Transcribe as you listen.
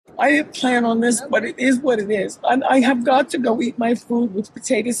I didn't plan on this, but it is what it is. I have got to go eat my food with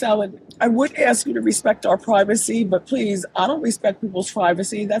potato salad. I would ask you to respect our privacy, but please, I don't respect people's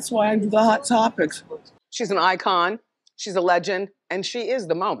privacy. That's why I do the hot topics. She's an icon, she's a legend, and she is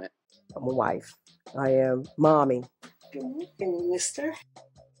the moment. I'm a wife. I am mommy. Mister?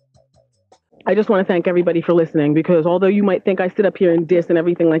 I just want to thank everybody for listening, because although you might think I sit up here and diss and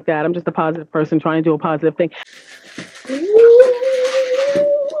everything like that, I'm just a positive person trying to do a positive thing.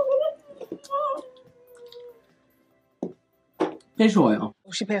 Fish oil.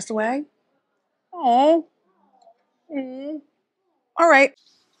 Oh, she passed away? Oh. All right.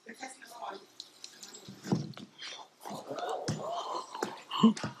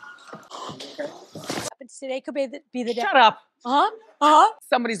 Today could be the day. Shut up. Uh-huh.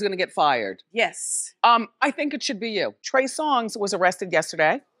 Somebody's gonna get fired. Yes. I think it should be you. Trey Songz was arrested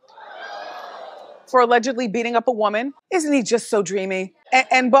yesterday for allegedly beating up a woman. Isn't he just so dreamy?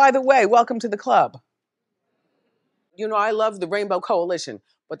 And by the way, welcome to the club. You know, I love the Rainbow Coalition,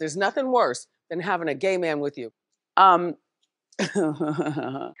 but there's nothing worse than having a gay man with you. Hey,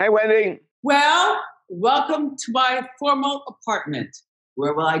 Wendy. Well, welcome to my formal apartment.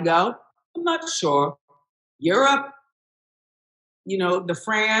 Where will I go? I'm not sure. Europe, the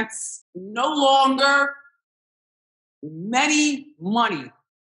France, no longer many money,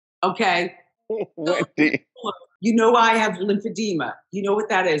 okay? Wendy. You know I have lymphedema. You know what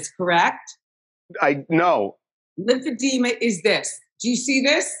that is, correct? I know. Lymphedema is this. Do you see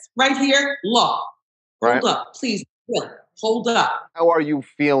this right here? Look. Right. Hold up, please. Hold up. How are you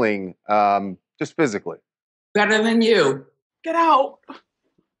feeling, just physically? Better than you. Get out.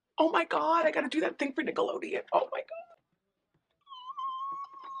 Oh my God, I gotta do that thing for Nickelodeon. Oh my God.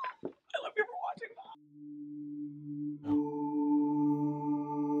 I love you for watching.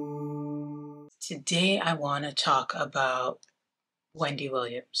 Today I want to talk about Wendy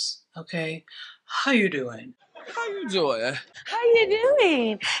Williams, okay? How you doing? How you doing? How you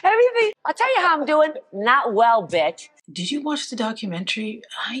doing? Everything. I'll tell you how I'm doing. Not well, bitch. Did you watch the documentary?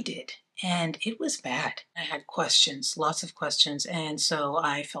 I did. And it was bad. I had questions, lots of questions. And so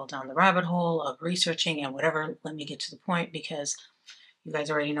I fell down the rabbit hole of researching and whatever. Let me get to the point, because you guys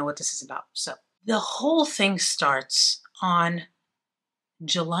already know what this is about. So the whole thing starts on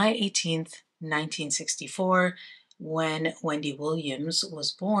July 18th, 1964, when Wendy Williams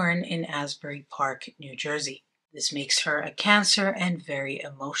was born in Asbury Park, New Jersey. This makes her a Cancer and very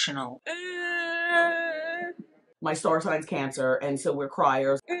emotional. My star sign's Cancer, and so we're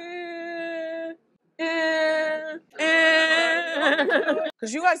criers.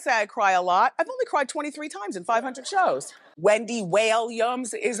 Because you guys say I cry a lot. I've only cried 23 times in 500 shows. Wendy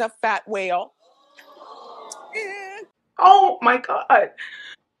Williams is a fat whale. Oh my God.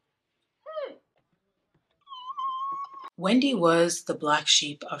 Wendy was the black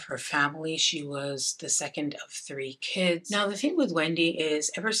sheep of her family. She was the second of 3 kids. Now, the thing with Wendy is,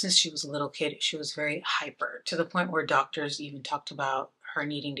 ever since she was a little kid, she was very hyper, to the point where doctors even talked about her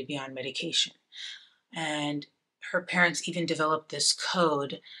needing to be on medication. And her parents even developed this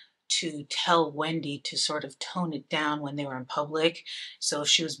code to tell Wendy to sort of tone it down when they were in public. So if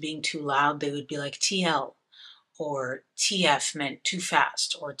she was being too loud, they would be like TL, or TF meant too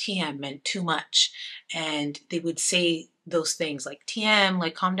fast, or TM meant too much. And they would say those things like TM,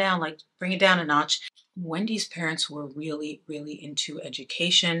 like calm down, like bring it down a notch. Wendy's parents were really, really into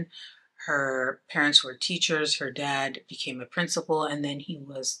education. Her parents were teachers. Her dad became a principal, and then he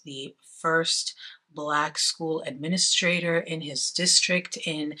was the first Black school administrator in his district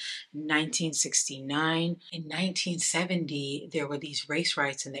in 1969. In 1970, there were these race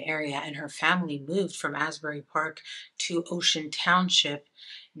riots in the area, and her family moved from Asbury Park to Ocean Township,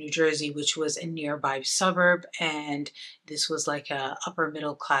 New Jersey, which was a nearby suburb, and this was like a upper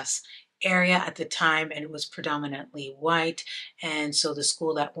middle class area at the time, and it was predominantly white. And so the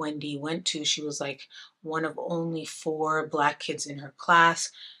school that Wendy went to, she was like one of only 4 Black kids in her class.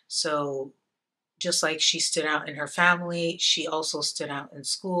 So just like she stood out in her family, she also stood out in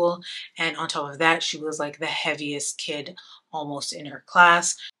school. And on top of that, she was like the heaviest kid almost in her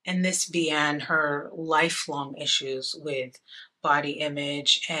class. And this began her lifelong issues with body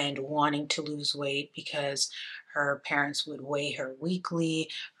image and wanting to lose weight, because her parents would weigh her weekly.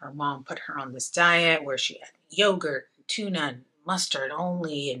 Her mom put her on this diet where she had yogurt, tuna, and mustard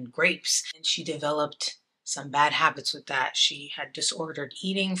only, and grapes. And she developed some bad habits with that. She had disordered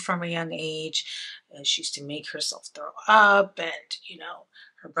eating from a young age. She used to make herself throw up, and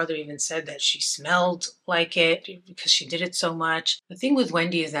her brother even said that she smelled like it because she did it so much. The thing with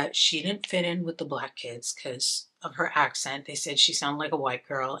Wendy is that she didn't fit in with the Black kids, because of her accent. They said she sounded like a white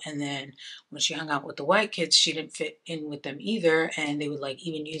girl. And then when she hung out with the white kids, she didn't fit in with them either. And they would like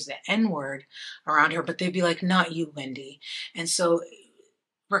even use the N-word around her, but they'd be like, not you, Wendy. And so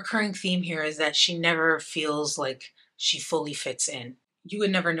recurring theme here is that she never feels like she fully fits in. You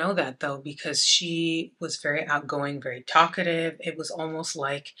would never know that though, because she was very outgoing, very talkative. It was almost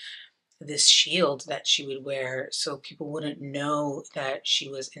like this shield that she would wear so people wouldn't know that she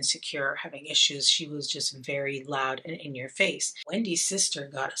was insecure, having issues. She was just very loud and in your face. Wendy's sister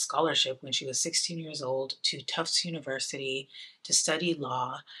got a scholarship when she was 16 years old to Tufts University to study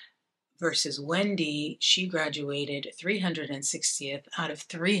law, versus Wendy, she graduated 360th out of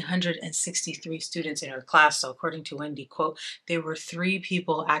 363 students in her class. So according to Wendy, quote, there were 3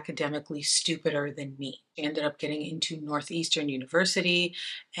 people academically stupider than me. She ended up getting into Northeastern University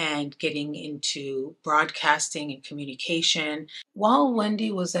and getting into broadcasting and communication. While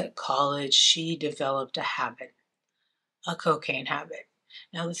Wendy was at college, she developed a habit, a cocaine habit.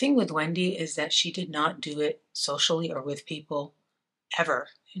 Now, the thing with Wendy is that she did not do it socially or with people ever.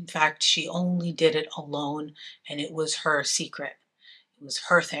 In fact, she only did it alone, and it was her secret. It was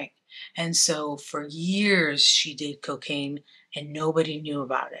her thing. And so for years she did cocaine and nobody knew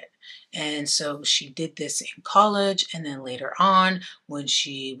about it. And so she did this in college, and then later on when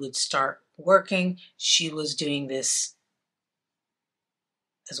she would start working, she was doing this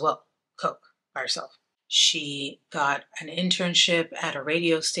as well, coke by herself. She got an internship at a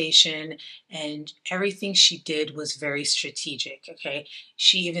radio station, and everything she did was very strategic, okay?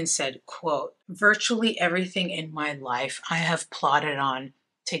 She even said, quote, virtually everything in my life I have plotted on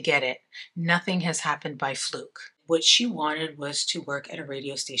to get it. Nothing has happened by fluke. What she wanted was to work at a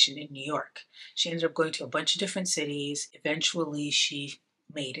radio station in New York. She ended up going to a bunch of different cities. Eventually, she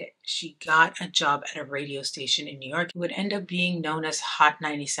made it. She got a job at a radio station in New York. It would end up being known as Hot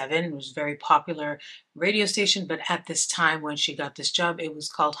 97. It was a very popular radio station, but at this time when she got this job, it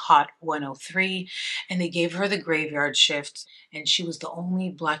was called Hot 103, and they gave her the graveyard shift, and she was the only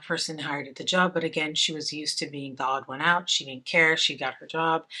Black person hired at the job. But again, she was used to being the odd one out. She didn't care. She got her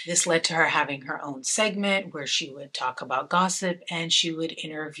job. This led to her having her own segment where she would talk about gossip and she would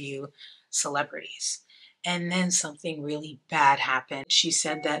interview celebrities. And then something really bad happened. She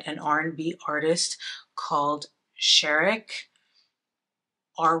said that an R&B artist called Sherrick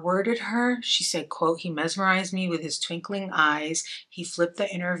R-worded her. She said, quote, he mesmerized me with his twinkling eyes. He flipped the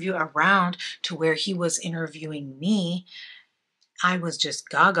interview around to where he was interviewing me. I was just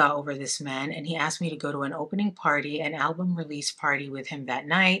gaga over this man, and he asked me to go to an opening party, an album release party with him that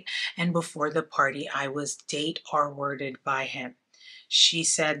night. And before the party, I was date R-worded by him. She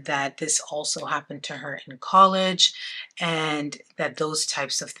said that this also happened to her in college and that those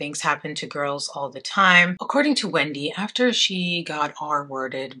types of things happen to girls all the time. According to Wendy, after she got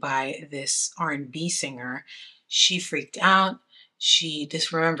R-worded by this R&B singer, she freaked out.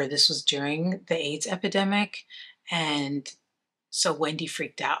 Remember, this was during the AIDS epidemic, and so Wendy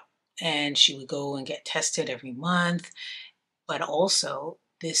freaked out and she would go and get tested every month. But also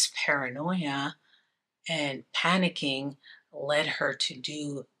this paranoia and panicking led her to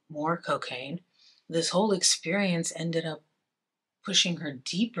do more cocaine. This whole experience ended up pushing her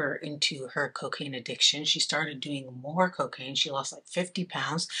deeper into her cocaine addiction. She started doing more cocaine. She lost like 50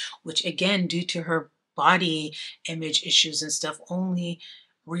 pounds, which again, due to her body image issues and stuff, only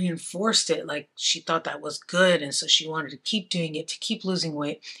reinforced it. Like she thought that was good, and so she wanted to keep doing it to keep losing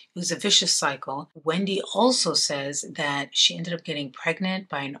weight. It was a vicious cycle. Wendy also says that she ended up getting pregnant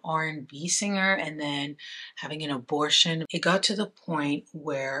by an R&B singer and then having an abortion. It got to the point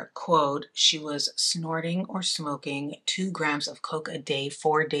where, quote, she was snorting or smoking 2 grams of coke a day,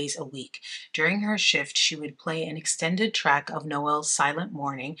 4 days a week. During her shift, she would play an extended track of Noel's Silent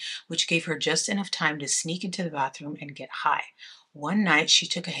Morning, which gave her just enough time to sneak into the bathroom and get high. One night, she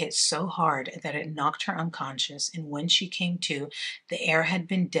took a hit so hard that it knocked her unconscious, and when she came to, the air had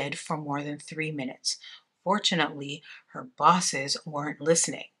been dead for more than 3 minutes. Fortunately, her bosses weren't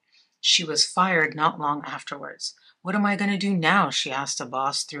listening. She was fired not long afterwards. What am I going to do now? She asked a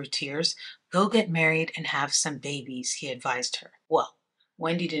boss through tears. Go get married and have some babies, he advised her. Well,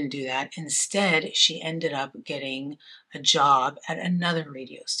 Wendy didn't do that. Instead, she ended up getting a job at another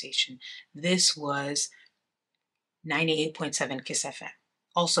radio station. This was 98.7 KISS FM,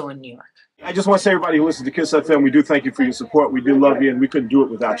 also in New York. I just want to say, everybody who listens to KISS FM, we do thank you for your support. We do love you, and we couldn't do it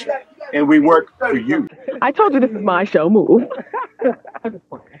without you. And we work for you. I told you this is my show. Move.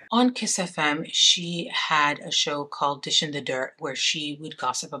 On Kiss FM, she had a show called Dish in the Dirt where she would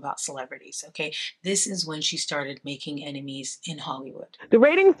gossip about celebrities, okay? This is when she started making enemies in Hollywood. The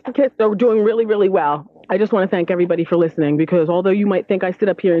ratings for Kiss are doing really, really well. I just want to thank everybody for listening because although you might think I sit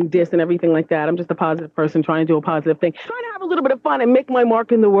up here and diss and everything like that, I'm just a positive person trying to do a positive thing, trying to have a little bit of fun and make my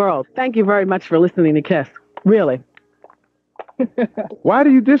mark in the world. Thank you very much for listening to Kiss. Really. Why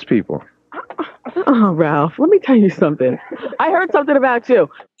do you diss people? Oh, Ralph, let me tell you something. I heard something about you.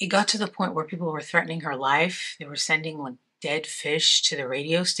 It got to the point where people were threatening her life. They were sending like dead fish to the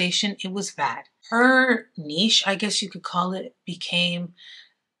radio station. It was bad. Her niche, I guess you could call it, became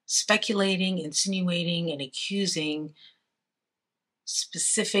speculating, insinuating, and accusing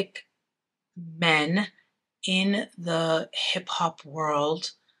specific men in the hip hop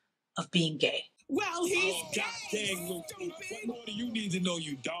world of being gay. Well, he's God dang, what more do you need to know,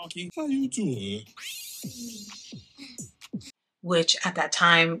 you donkey? How you doing? Which at that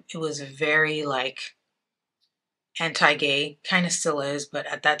time, it was very like anti-gay, kind of still is, but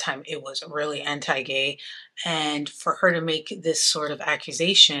at that time it was really anti-gay. And for her to make this sort of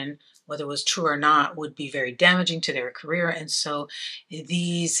accusation, whether it was true or not, would be very damaging to their career. And so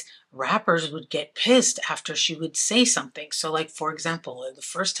these rappers would get pissed after she would say something. So like, for example, the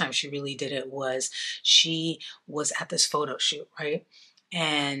first time she really did it was she was at this photo shoot, right?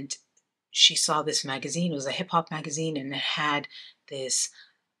 And she saw this magazine. It was a hip hop magazine, and it had this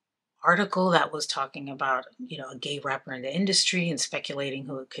article that was talking about, you know, a gay rapper in the industry and speculating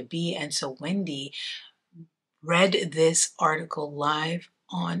who it could be. And so Wendy read this article live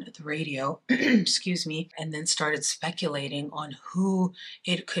on the radio, excuse me, and then started speculating on who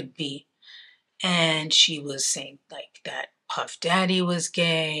it could be. And she was saying like that Puff Daddy was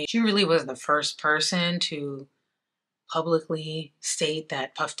gay. She really was the first person to publicly state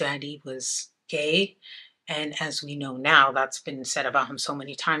that Puff Daddy was gay. And as we know now, that's been said about him so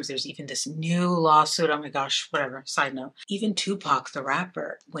many times. There's even this new lawsuit. Oh my gosh, whatever, side note. Even Tupac, the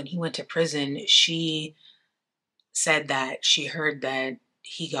rapper, when he went to prison, she said that she heard that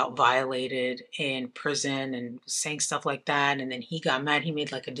he got violated in prison and was saying stuff like that. And then he got mad. He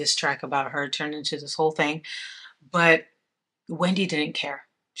made like a diss track about her, turned into this whole thing. But Wendy didn't care.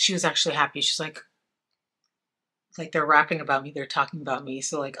 She was actually happy. She's like they're rapping about me, they're talking about me,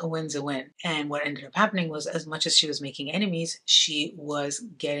 so like a win's a win. And what ended up happening was, as much as she was making enemies, she was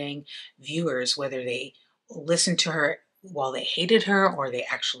getting viewers, whether they listened to her while they hated her or they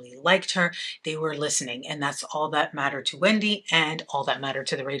actually liked her, they were listening. And that's all that mattered to Wendy, and all that mattered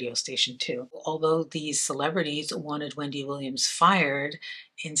to the radio station too. Although these celebrities wanted Wendy Williams fired,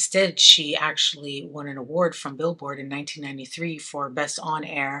 instead she actually won an award from Billboard in 1993 for Best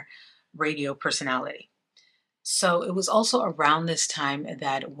On-Air Radio Personality. So it was also around this time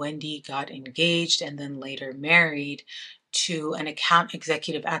that Wendy got engaged and then later married to an account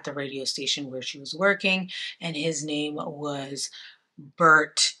executive at the radio station where she was working, and his name was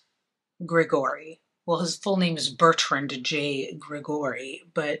Bert Gregory. Well, his full name is Bertrand J. Gregory,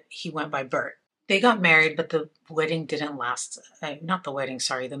 but he went by Bert. They got married, but the wedding didn't last. Not the wedding,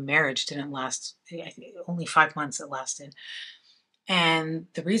 sorry. The marriage didn't last. Only 5 months it lasted. And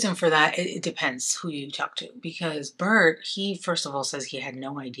the reason for that, it depends who you talk to. Because Bert, he first of all says he had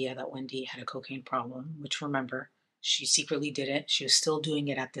no idea that Wendy had a cocaine problem, which, remember, she secretly did it. She was still doing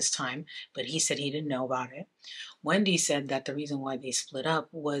it at this time, but he said he didn't know about it. Wendy said that the reason why they split up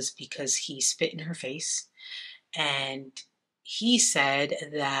was because he spit in her face. And he said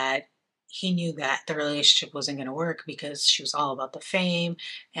that he knew that the relationship wasn't going to work because she was all about the fame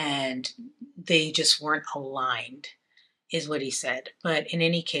and they just weren't aligned, is what he said. But in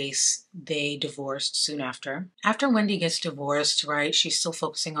any case, they divorced soon after. After Wendy gets divorced, right, she's still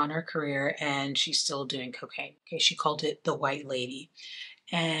focusing on her career and she's still doing cocaine. Okay, she called it the White Lady.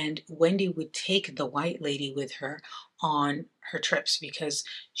 And Wendy would take the White Lady with her on her trips because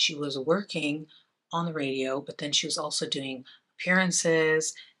she was working on the radio, but then she was also doing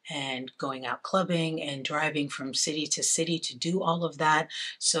appearances and going out clubbing and driving from city to city to do all of that.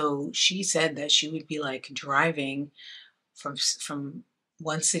 So she said that she would be like driving from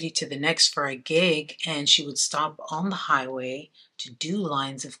one city to the next for a gig, and she would stop on the highway to do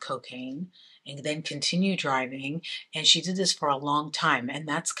lines of cocaine and then continue driving. And she did this for a long time. And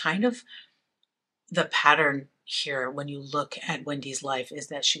that's kind of the pattern here when you look at Wendy's life, is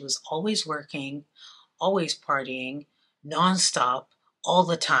that she was always working, always partying, nonstop, all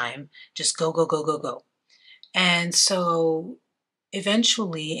the time, just go, go, go, go, go. And so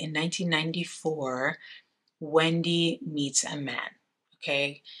eventually in 1994, Wendy meets a man,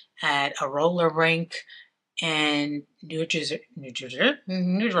 okay, at a roller rink in New Jersey.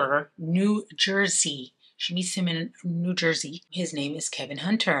 She meets him in New Jersey. His name is Kevin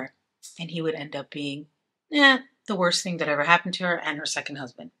Hunter, and he would end up being, the worst thing that ever happened to her and her second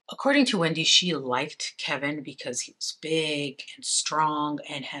husband. According to Wendy, she liked Kevin because he was big and strong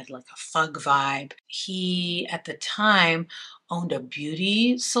and had like a thug vibe. He, at the time, owned a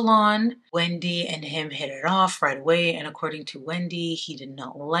beauty salon. Wendy and him hit it off right away, and according to Wendy, he did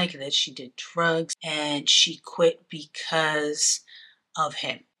not like that she did drugs, and she quit because of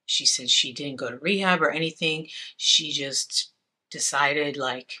him. She said she didn't go to rehab or anything. She just decided,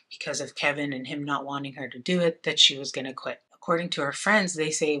 like, because of Kevin and him not wanting her to do it, that she was going to quit. According to her friends,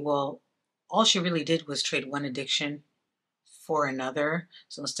 they say, well, all she really did was trade one addiction for another.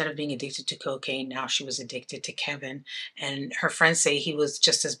 So instead of being addicted to cocaine, now she was addicted to Kevin. And her friends say he was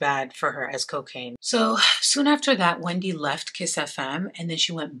just as bad for her as cocaine. So soon after that, Wendy left Kiss FM, and then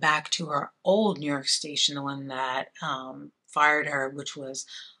she went back to her old New York station, the one that fired her, which was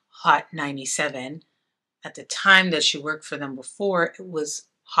Hot 97. At the time that she worked for them before, it was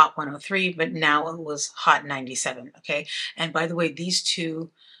Hot 103, but now it was Hot 97, okay? And by the way, these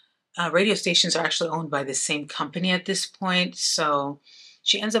two radio stations are actually owned by the same company at this point, so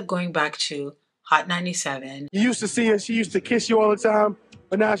she ends up going back to Hot 97. You used to see her, she used to kiss you all the time,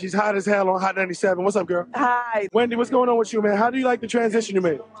 but now she's hot as hell on Hot 97. What's up, girl? Hi. Wendy, what's going on with you, man? How do you like the transition you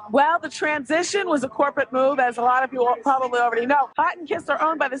made? Well, the transition was a corporate move, as a lot of you probably already know. Hot and Kiss are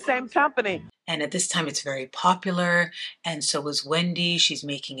owned by the same company. And at this time, it's very popular, and so was Wendy. She's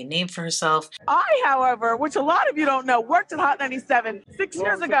making a name for herself. I, however, which a lot of you don't know, worked at Hot 97 6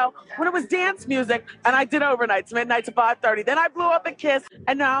 years ago when it was dance music, and I did overnights, midnight to 5:30. Then I blew up at Kiss,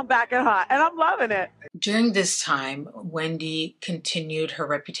 and now I'm back at Hot, and I'm loving it. During this time, Wendy continued her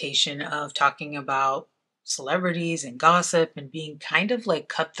reputation of talking about celebrities and gossip and being kind of like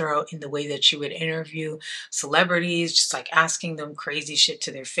cutthroat in the way that she would interview celebrities, just like asking them crazy shit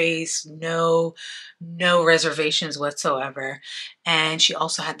to their face, no reservations whatsoever. And she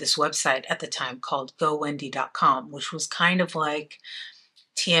also had this website at the time called GoWendy.com, which was kind of like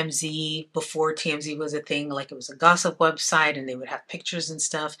TMZ before TMZ was a thing. Like, it was a gossip website and they would have pictures and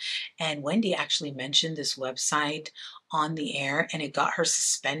stuff. And Wendy actually mentioned this website on the air, and it got her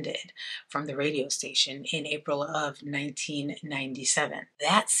suspended from the radio station in April of 1997.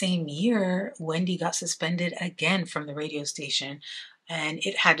 That same year, Wendy got suspended again from the radio station, and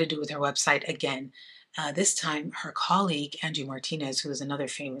it had to do with her website again. This time, her colleague, Angie Martinez, who is another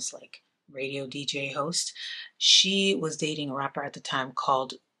famous radio DJ host, she was dating a rapper at the time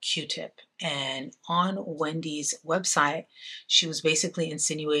called Q-Tip. And on Wendy's website, she was basically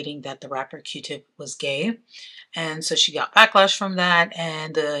insinuating that the rapper Q-Tip was gay. And so she got backlash from that,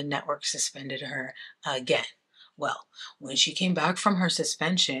 and the network suspended her again. Well, when she came back from her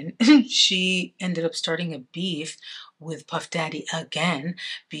suspension, she ended up starting a beef with Puff Daddy again,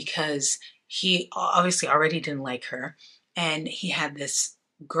 because he obviously already didn't like her. And he had this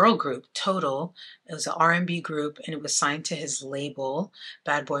girl group, Total. It was an R&B group, and it was signed to his label,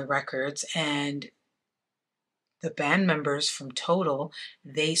 Bad Boy Records. And the band members from Total,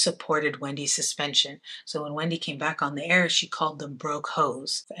 they supported Wendy's suspension. So when Wendy came back on the air, she called them broke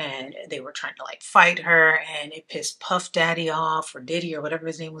hoes. And they were trying to fight her, and it pissed Puff Daddy off, or Diddy, or whatever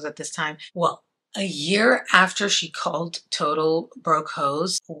his name was at this time. Well, a year after she called Total broke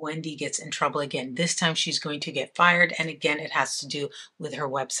hoes, Wendy gets in trouble again. This time she's going to get fired, and again it has to do with her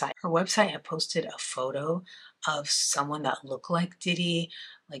website. Her website had posted a photo of someone that looked like Diddy,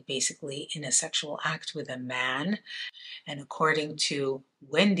 basically in a sexual act with a man. And according to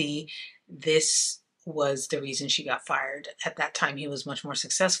Wendy, this was the reason she got fired. At that time, he was much more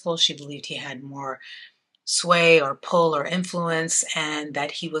successful. She believed he had more sway or pull or influence, and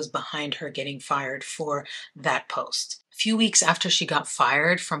that he was behind her getting fired for that post. A few weeks after she got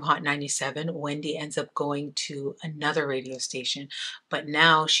fired from Hot 97, Wendy ends up going to another radio station, but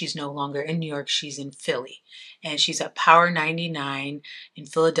now she's no longer in New York, she's in Philly. And she's at Power 99 in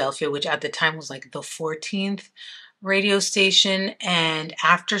Philadelphia, which at the time was the 14th radio station. And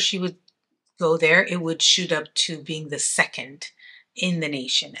after she would go there, it would shoot up to being the second in the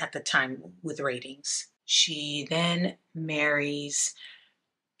nation at the time with ratings. She then marries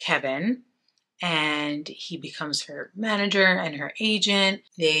Kevin, and he becomes her manager and her agent.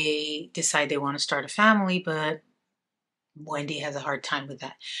 They decide they want to start a family, but Wendy has a hard time with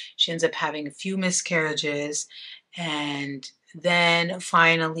that. She ends up having a few miscarriages, and then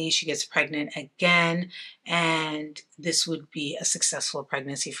finally she gets pregnant again, and this would be a successful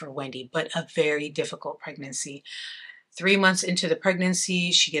pregnancy for Wendy, but a very difficult pregnancy. 3 months into the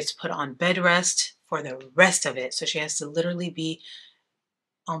pregnancy, she gets put on bed rest for the rest of it. So she has to literally be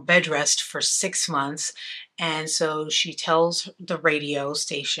on bed rest for 6 months. And so she tells the radio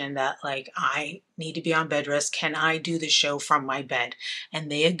station that, like, I need to be on bed rest. Can I do the show from my bed?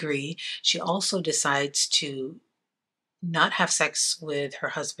 And they agree. She also decides to not have sex with her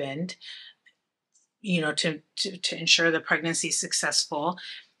husband, to ensure the pregnancy is successful.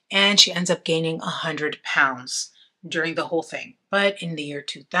 And she ends up gaining 100 pounds during the whole thing. But in the year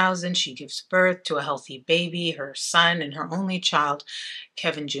 2000, she gives birth to a healthy baby, her son, and her only child,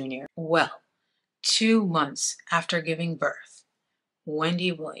 Kevin Jr. Well, 2 months after giving birth,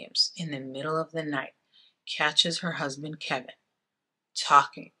 Wendy Williams, in the middle of the night, catches her husband, Kevin,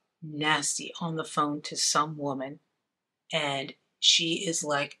 talking nasty on the phone to some woman. And she is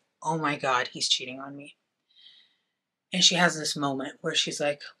like, oh my God, he's cheating on me. And she has this moment where she's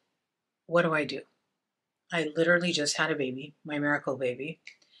like, what do I do? I literally just had a baby, my miracle baby.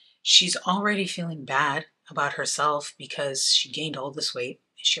 She's already feeling bad about herself because she gained all this weight.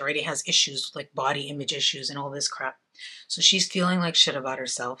 She already has issues like body image issues and all this crap. So she's feeling like shit about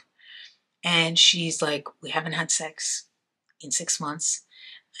herself. And she's like, we haven't had sex in 6 months.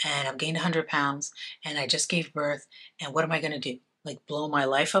 And I've gained 100 pounds. And I just gave birth. And what am I going to do? Like, blow my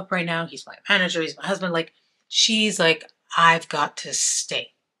life up right now? He's my manager. He's my husband. Like, she's like, I've got to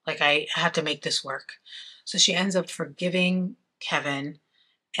stay. Like, I have to make this work. So she ends up forgiving Kevin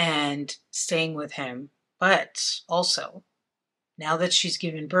and staying with him. But also, now that she's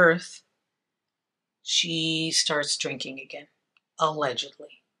given birth, she starts drinking again,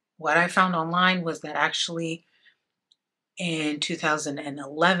 allegedly. What I found online was that actually in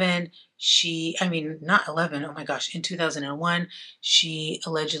 2011, not 11, oh my gosh, in 2001, she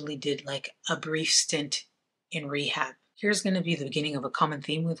allegedly did like a brief stint in rehab. Here's going to be the beginning of a common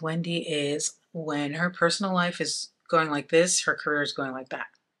theme with Wendy is when her personal life is going like this, her career is going like that,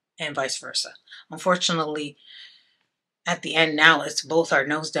 and vice versa. Unfortunately, at the end now, it's both are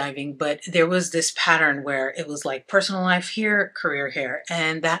nosediving, but there was this pattern where it was like personal life here, career here.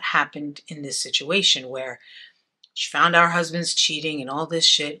 And that happened in this situation where she found out her husband's cheating and all this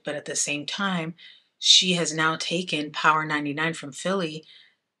shit, but at the same time, she has now taken Power 99 from Philly.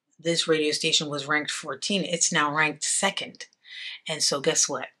 This radio station was ranked 14. It's now ranked 2nd. And so guess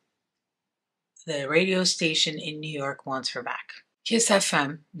what? The radio station in New York wants her back. Kiss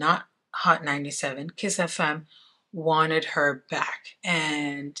FM, not Hot 97, Kiss FM wanted her back.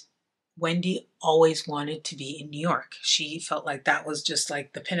 And Wendy always wanted to be in New York. She felt like that was just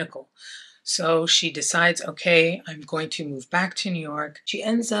like the pinnacle. So she decides, okay, I'm going to move back to New York. She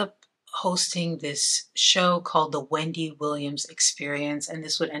ends up hosting this show called The Wendy Williams Experience, and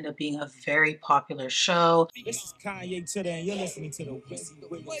this would end up being a very popular show. This is Kanye today, and you're listening to the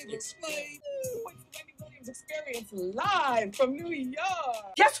Wendy Williams Experience live from New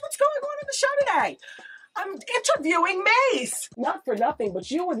York. Guess what's going on in the show today? I'm interviewing Mace. Not for nothing,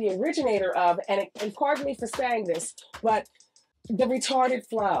 but you were the originator of, and pardon me for saying this, but the retarded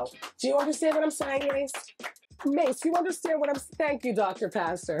flow. Do you understand what I'm saying, Mace? Mace, you understand what I'm saying? Thank you, Dr.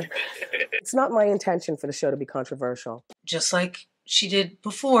 Pastor. It's not my intention for the show to be controversial. Just like she did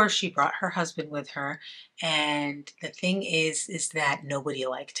before, she brought her husband with her. And the thing is that nobody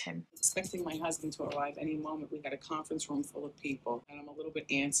liked him. Expecting my husband to arrive any moment. We got a conference room full of people. And I'm a little bit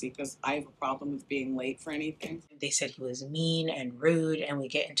antsy because I have a problem with being late for anything. They said he was mean and rude, and we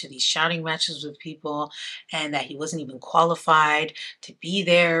get into these shouting matches with people, and that he wasn't even qualified to be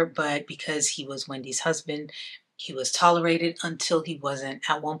there, but because he was Wendy's husband, he was tolerated until he wasn't.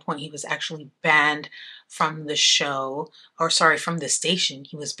 At one point, he was actually banned from the show, from the station.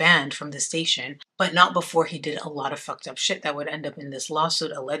 He was banned from the station, but not before he did a lot of fucked up shit that would end up in this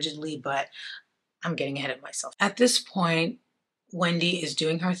lawsuit, allegedly, but I'm getting ahead of myself. At this point, Wendy is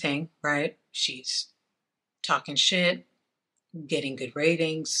doing her thing, right? She's talking shit, getting good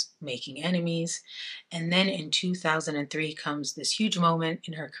ratings, making enemies. And then in 2003 comes this huge moment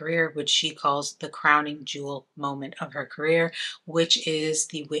in her career, which she calls the crowning jewel moment of her career, which is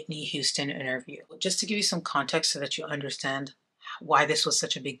the Whitney Houston interview. Just to give you some context so that you understand why this was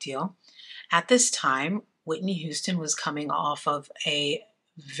such a big deal. At this time, Whitney Houston was coming off of a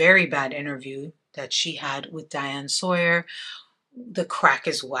very bad interview that she had with Diane Sawyer, the crack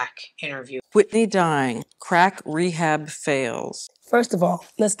is whack interview. Whitney dying. Crack rehab fails. First of all,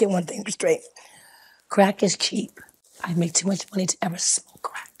 let's get one thing straight. Crack is cheap. I make too much money to ever smoke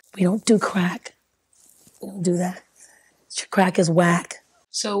crack. We don't do crack. We don't do that. Crack is whack.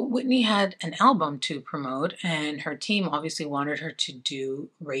 So Whitney had an album to promote, and her team obviously wanted her to do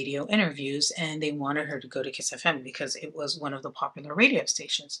radio interviews, and they wanted her to go to Kiss FM because it was one of the popular radio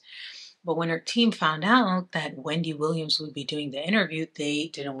stations. But when her team found out that Wendy Williams would be doing the interview, they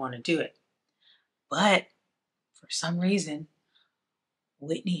didn't want to do it. But for some reason,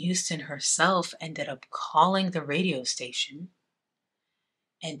 Whitney Houston herself ended up calling the radio station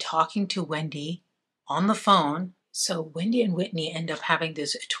and talking to Wendy on the phone. So Wendy and Whitney end up having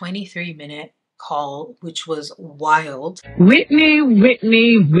this 23-minute call, which was wild. Whitney.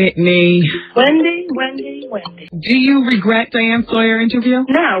 Wendy. Do you regret Diane Sawyer interview?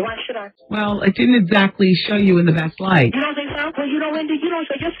 No, why should I? Well, it didn't exactly show you in the best light. You don't think so? Well, you know, Wendy, you don't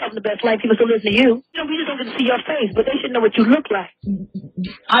show yourself in the best light. People still listen to you. You know, we just don't get to see your face, but they should know what you look like.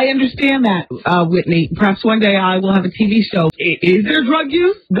 I understand that, Whitney. Perhaps one day I will have a TV show. Is there drug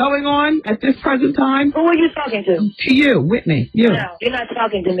use going on at this present time? Who are you talking to? To you, Whitney. You. No, you're not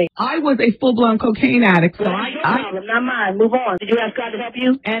talking to me. I was a full-blown cocaine addict, so Well, that's your problem, not mine. Move on. Did you ask God to help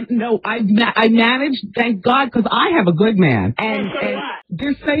you? And no, I managed, thank God, because I have a good man. And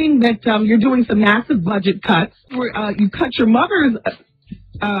they're saying that you're doing some massive budget cuts. You cut your mother's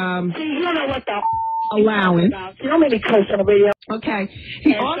See, you don't know what the allowance. You don't make me curse on the radio. Okay.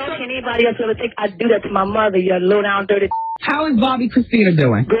 And so can anybody else ever think I do that to my mother, you low down dirty. How is Bobby Christina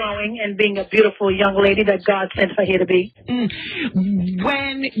doing? Growing and being a beautiful young lady that God sent her here to be.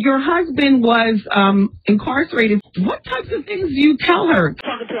 When your husband was incarcerated, what types of things do you tell her?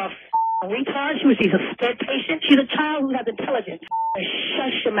 Talking to a retard. She's a sped patient. She's a child who has intelligence.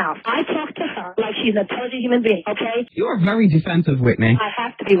 Shush your mouth. I talk to her like she's an intelligent human being, okay? You are very defensive, Whitney. I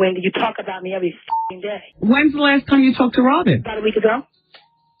have to be, Wendy. You talk about me every day. When's the last time you talked to Robin? About a week ago.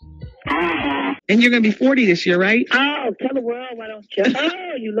 And you're going to be 40 this year, right? Oh, tell the world, why don't you?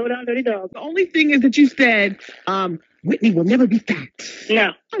 Oh, you low down dirty dog. The only thing is that you said, Whitney will never be fat.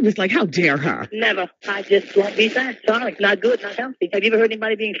 No. I was like, how dare her? Never. I just won't be fat. Sorry. Not good, not healthy. Have you ever heard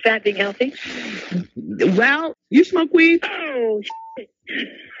anybody being fat, being healthy? Well, you smoke weed? Oh, shit.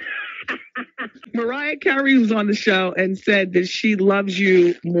 Mariah Carey was on the show and said that she loves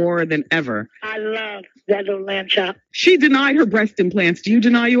you more than ever. I love that little lamb chop. She denied her breast implants. Do you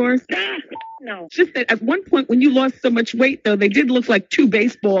deny yours? No. Just that at one point when you lost so much weight, though, they did look like two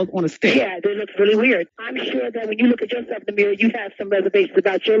baseballs on a stick. Yeah, they look really weird. I'm sure that when you look at yourself in the mirror, you have some reservations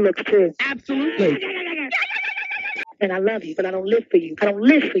about your looks, too. Absolutely. And I love you, but I don't live for you. I don't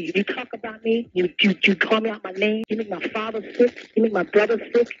live for you. You talk about me. You call me out my name. You make my father sick. You make my brother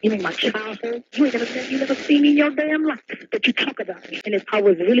sick. You make my childhood. You never seen me in your damn life. But you talk about me. And if I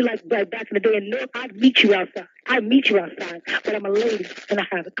was really like back in the day in Noor, I'd meet you outside. But I'm a lady and I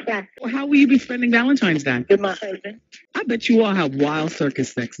have a class. Well, how will you be spending Valentine's Day? With my husband. I bet you all have wild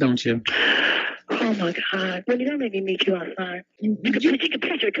circus sex, don't you? Oh my God. Wendy, don't make me meet you outside. You could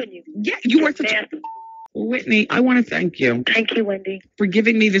picture it, couldn't you? Yeah, you are such a... Whitney, I want to thank you. Thank you, Wendy. For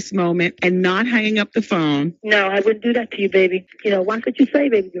giving me this moment and not hanging up the phone. No, I wouldn't do that to you, baby. You know, why could you say,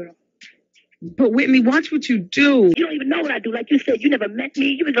 baby girl? But Whitney, watch what you do. You don't even know what I do. Like you said, you never met me.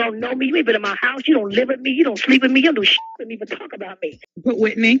 You don't know me. You ain't been in my house. You don't live with me. You don't sleep with me. You don't do shit with me, but talk about me. But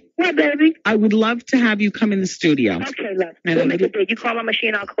Whitney. What, baby? I would love to have you come in the studio. Okay, love. We'll make a date. You call my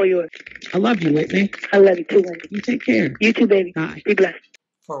machine, I'll call yours. I love you, Whitney. I love you too, Wendy. You take care. You too, baby. Bye. Be blessed.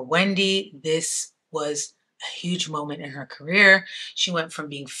 For Wendy, this was a huge moment in her career. She went from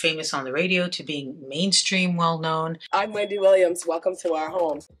being famous on the radio to being mainstream well-known. I'm Wendy Williams. Welcome to our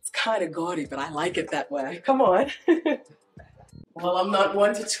home. It's kind of gaudy, but I like it that way. Come on. Well, I'm not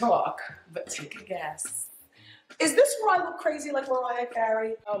one to talk, but take a guess. Is this where I look crazy like Mariah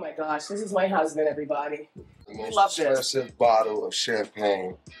Carey? Oh my gosh, this is my husband, everybody. The most Love this. expensive bottle of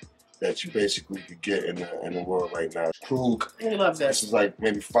champagne that you basically could get in the world right now. Krug. I love this. This is like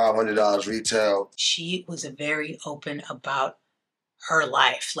maybe $500 retail. She was very open about her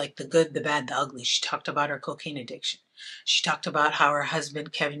life, like the good, the bad, the ugly. She talked about her cocaine addiction. She talked about how her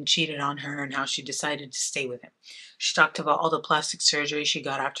husband, Kevin, cheated on her and how she decided to stay with him. She talked about all the plastic surgery she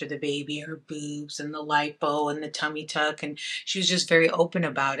got after the baby, her boobs and the lipo and the tummy tuck, and she was just very open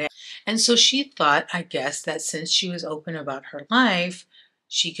about it. And so she thought, I guess, that since she was open about her life,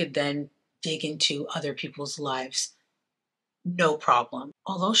 she could then dig into other people's lives. No problem.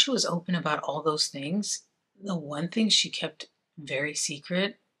 Although she was open about all those things, the one thing she kept very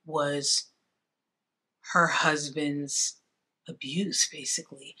secret was her husband's abuse,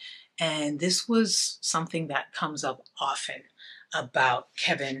 basically. And this was something that comes up often about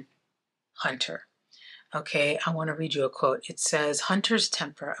Kevin Hunter. Okay, I want to read you a quote. It says, Hunter's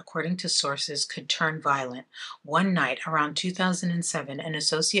temper, according to sources, could turn violent. One night around 2007, an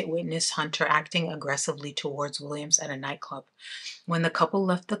associate witnessed Hunter acting aggressively towards Williams at a nightclub. When the couple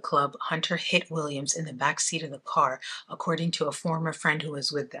left the club, Hunter hit Williams in the back seat of the car, according to a former friend who was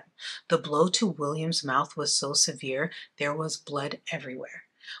with them. The blow to Williams' mouth was so severe, there was blood everywhere.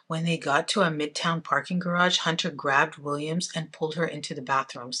 When they got to a midtown parking garage, Hunter grabbed Williams and pulled her into the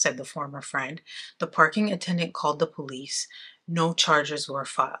bathroom, said the former friend. The parking attendant called the police. No charges were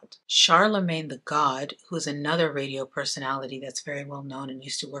filed. Charlemagne the God, who is another radio personality that's very well known and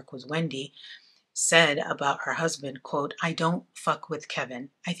used to work with Wendy, said about her husband, quote, "I don't fuck with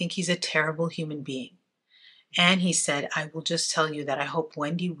Kevin. I think he's a terrible human being." And he said, "I will just tell you that I hope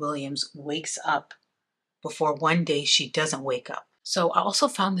Wendy Williams wakes up before one day she doesn't wake up." So I also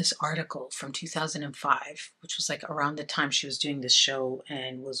found this article from 2005, which was like around the time she was doing this show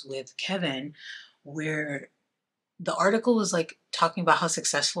and was with Kevin, where the article was like talking about how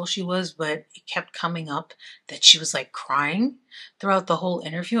successful she was, but it kept coming up that she was like crying throughout the whole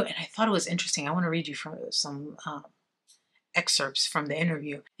interview. And I thought it was interesting. I want to read you from some excerpts from the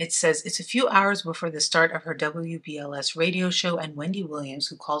interview. It says, "It's a few hours before the start of her WBLS radio show, and Wendy Williams,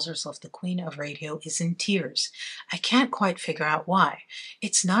 who calls herself the Queen of Radio, is in tears. I can't quite figure out why.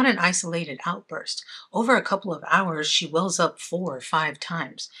 It's not an isolated outburst. Over a couple of hours, she wells up 4 or 5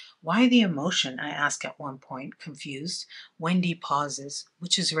 times. Why the emotion?" I ask at one point, confused. Wendy pauses,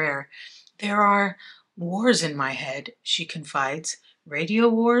 which is rare. "There are wars in my head," she confides. "Radio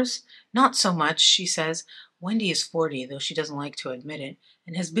wars? Not so much," she says. Wendy is 40, though she doesn't like to admit it,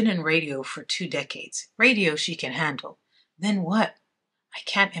 and has been in radio for 2 decades. Radio she can handle. Then what? I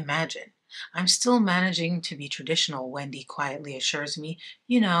can't imagine. "I'm still managing to be traditional," Wendy quietly assures me.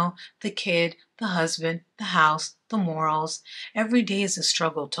 "You know, the kid, the husband, the house, the morals. Every day is a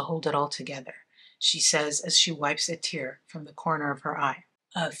struggle to hold it all together," she says as she wipes a tear from the corner of her eye.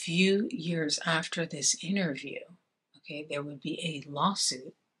 A few years after this interview, there would be a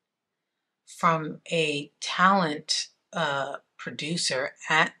lawsuit from a talent producer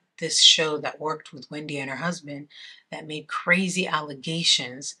at this show that worked with Wendy and her husband that made crazy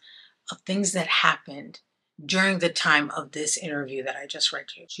allegations of things that happened during the time of this interview that I just read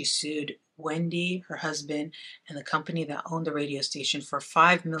you. She sued Wendy, her husband, and the company that owned the radio station for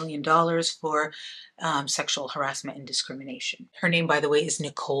 $5 million for sexual harassment and discrimination. Her name, by the way, is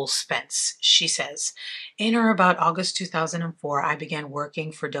Nicole Spence. She says, "In or about August 2004, I began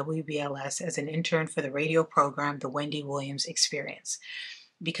working for WBLS as an intern for the radio program The Wendy Williams Experience.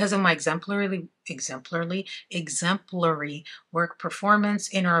 Because of my exemplary work performance,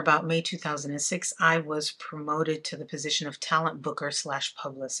 in or about May 2006, I was promoted to the position of talent booker /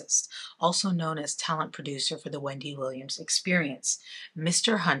 publicist, also known as talent producer for the Wendy Williams Experience.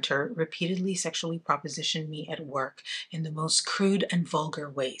 Mr. Hunter repeatedly sexually propositioned me at work in the most crude and vulgar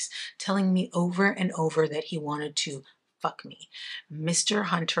ways, telling me over and over that he wanted to fuck me. Mr.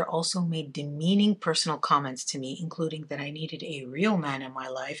 Hunter also made demeaning personal comments to me, including that I needed a real man in my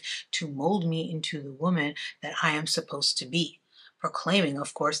life to mold me into the woman that I am supposed to be, proclaiming,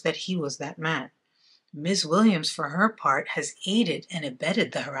 of course, that he was that man. Ms. Williams, for her part, has aided and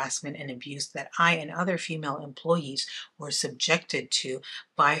abetted the harassment and abuse that I and other female employees were subjected to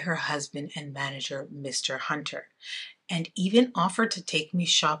by her husband and manager, Mr. Hunter, and even offered to take me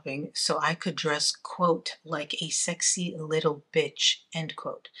shopping so I could dress, quote, like a sexy little bitch, end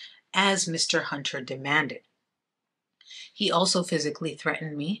quote, as Mr. Hunter demanded. He also physically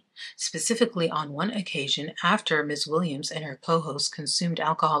threatened me, specifically on one occasion after Ms. Williams and her co-host consumed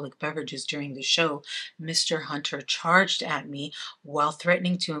alcoholic beverages during the show. Mr. Hunter charged at me while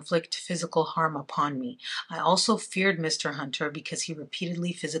threatening to inflict physical harm upon me. I also feared Mr. Hunter because he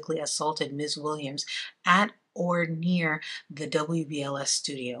repeatedly physically assaulted Ms. Williams at or near the WBLS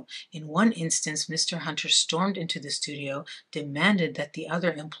studio. In one instance, Mr. Hunter stormed into the studio, demanded that the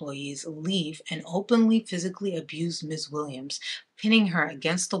other employees leave, and openly physically abused Ms. Williams, pinning her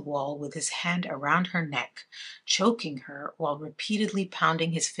against the wall with his hand around her neck, choking her while repeatedly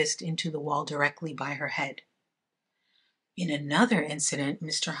pounding his fist into the wall directly by her head. In another incident,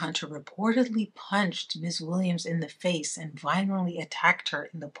 Mr. Hunter reportedly punched Ms. Williams in the face and violently attacked her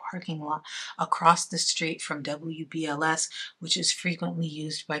in the parking lot across the street from WBLS, which is frequently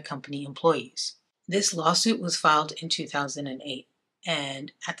used by company employees. This lawsuit was filed in 2008.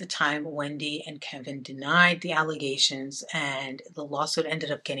 And at the time, Wendy and Kevin denied the allegations, and the lawsuit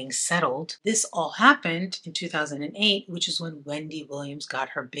ended up getting settled. This all happened in 2008, which is when Wendy Williams got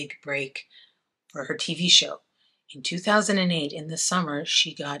her big break for her TV show. In 2008, in the summer,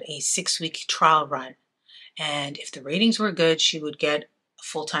 she got a 6-week trial run. And if the ratings were good, she would get a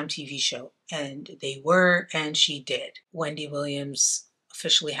full-time TV show. And they were, and she did. Wendy Williams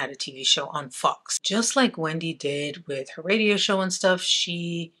officially had a TV show on Fox. Just like Wendy did with her radio show and stuff,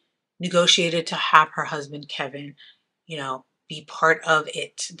 she negotiated to have her husband, Kevin, be part of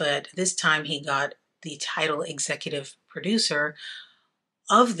it. But this time he got the title executive producer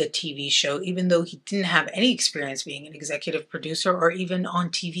of the TV show, even though he didn't have any experience being an executive producer or even on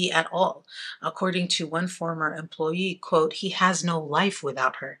TV at all. According to one former employee, quote, "He has no life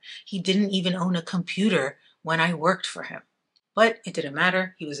without her. He didn't even own a computer when I worked for him." But it didn't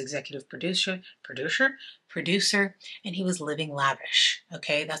matter. He was executive producer, and he was living lavish.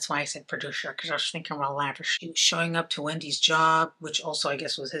 Okay, that's why I said producer, because I was thinking about lavish. He was showing up to Wendy's job, which also I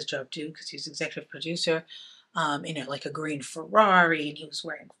guess was his job too, because he was executive producer. Like a green Ferrari, and he was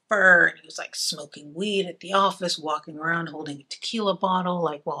wearing fur, and he was like smoking weed at the office, walking around holding a tequila bottle,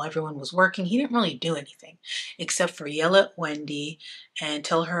 like while everyone was working. He didn't really do anything except for yell at Wendy and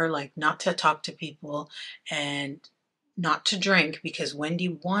tell her like not to talk to people and not to drink, because Wendy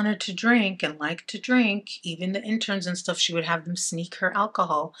wanted to drink and liked to drink. Even the interns and stuff, she would have them sneak her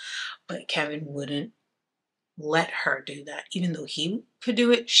alcohol, but Kevin wouldn't let her do that. Even though he could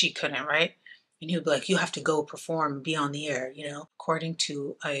do it, she couldn't, right? And he would be like, you have to go perform, be on the air, According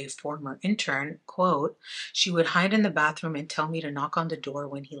to a former intern, quote, she would hide in the bathroom and tell me to knock on the door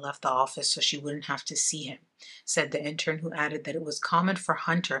when he left the office so she wouldn't have to see him, said the intern, who added that it was common for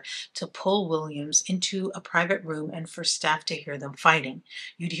Hunter to pull Williams into a private room and for staff to hear them fighting.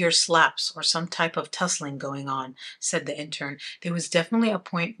 You'd hear slaps or some type of tussling going on, said the intern. There was definitely a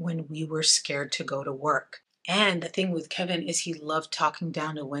point when we were scared to go to work. And the thing with Kevin is he loved talking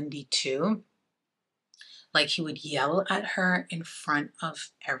down to Wendy too. Like he would yell at her in front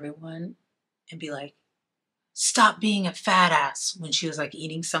of everyone and be like, stop being a fat ass, when she was like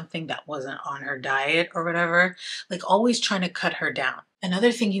eating something that wasn't on her diet or whatever, like always trying to cut her down.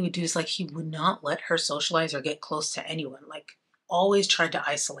 Another thing he would do is like he would not let her socialize or get close to anyone, like always tried to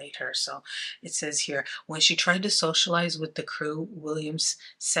isolate her. So it says here, when she tried to socialize with the crew, Williams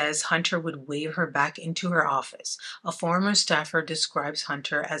says Hunter would wave her back into her office. A former staffer describes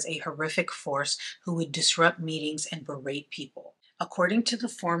Hunter as a horrific force who would disrupt meetings and berate people. According to the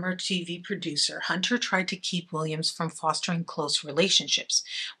former TV producer, Hunter tried to keep Williams from fostering close relationships.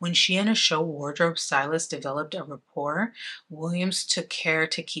 When she and a show wardrobe stylist developed a rapport, Williams took care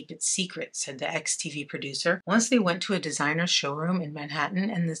to keep it secret, said the ex-TV producer. Once they went to a designer showroom in Manhattan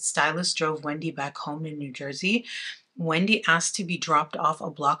and the stylist drove Wendy back home in New Jersey, Wendy asked to be dropped off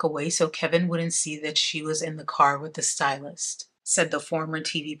a block away so Kevin wouldn't see that she was in the car with the stylist, said the former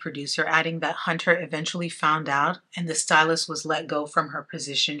TV producer, adding that Hunter eventually found out and the stylist was let go from her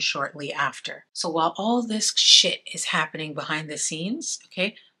position shortly after. So while all this shit is happening behind the scenes,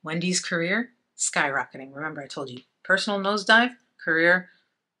 okay, Wendy's career skyrocketing. Remember I told you, personal nosedive, career,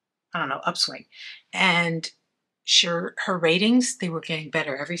 upswing. And sure, her ratings, they were getting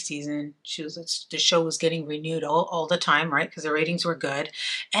better every season. The show was getting renewed all the time, right? Because the ratings were good.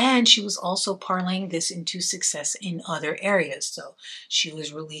 And she was also parlaying this into success in other areas. So she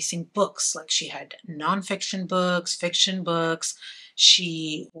was releasing books, like she had nonfiction books, fiction books.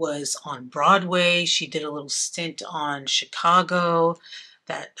 She was on Broadway. She did a little stint on Chicago,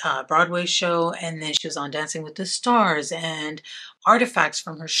 that Broadway show, and then she was on Dancing with the Stars, and artifacts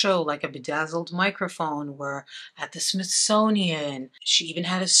from her show, like a bedazzled microphone, were at the Smithsonian. She even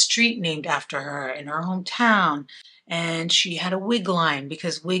had a street named after her in her hometown. And she had a wig line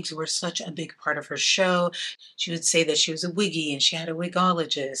because wigs were such a big part of her show. She would say that she was a wiggy and she had a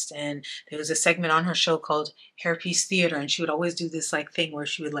wigologist. And there was a segment on her show called Hairpiece Theater, and she would always do this like thing where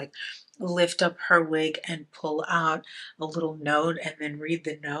she would like lift up her wig and pull out a little note and then read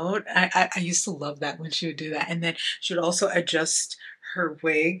the note. I used to love that when she would do that. And then she would also adjust her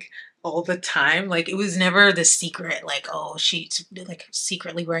wig all the time. Like it was never the secret, like, oh, she's like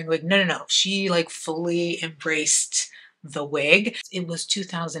secretly wearing a wig. No. She like fully embraced the wig. It was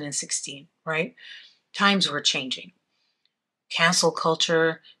 2016, right? Times were changing. Cancel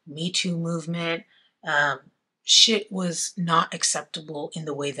culture, Me Too movement, shit was not acceptable in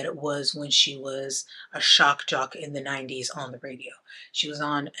the way that it was when she was a shock jock in the 90s on the radio. She was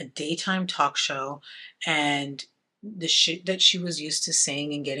on a daytime talk show, and the shit that she was used to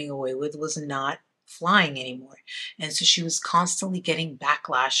saying and getting away with was not flying anymore. And so she was constantly getting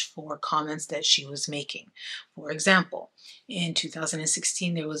backlash for comments that she was making. For example, in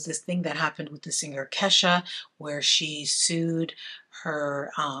 2016, there was this thing that happened with the singer Kesha, where she sued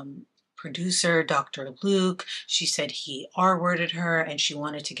her producer, Dr. Luke. She said he R-worded her and she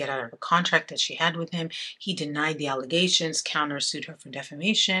wanted to get out of a contract that she had with him. He denied the allegations, countersued her for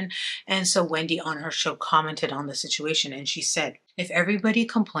defamation. And so Wendy on her show commented on the situation, and she said, if everybody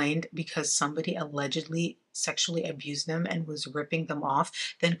complained because somebody allegedly sexually abused them and was ripping them off,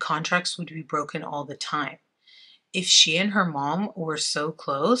 then contracts would be broken all the time. If she and her mom were so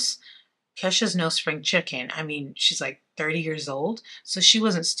close, Kesha's no spring chicken. I mean, she's like 30 years old, so she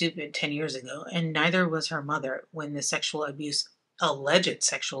wasn't stupid 10 years ago, and neither was her mother when the alleged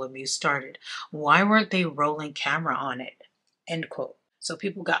sexual abuse started. Why weren't they rolling camera on it? End quote. So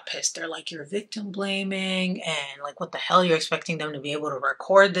people got pissed. They're like, you're victim blaming, and like, what the hell? You're expecting them to be able to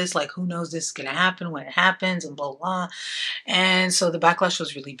record this? Like, who knows this is going to happen when it happens, and blah, blah. And so the backlash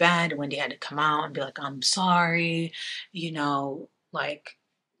was really bad. And Wendy had to come out and be like, I'm sorry, you know, like,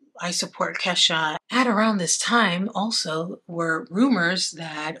 I support Kesha. At around this time also were rumors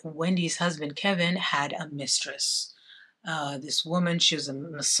that Wendy's husband, Kevin, had a mistress. This woman, she was a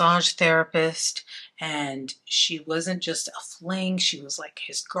massage therapist, and she wasn't just a fling, she was like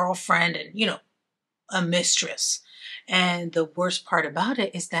his girlfriend and, you know, a mistress. And the worst part about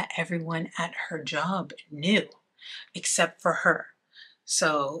it is that everyone at her job knew, except for her.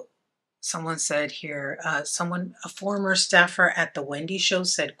 So someone said here, a former staffer at the Wendy show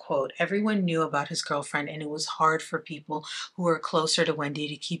said, quote, everyone knew about his girlfriend and it was hard for people who were closer to Wendy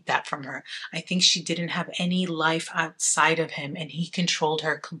to keep that from her. I think she didn't have any life outside of him and he controlled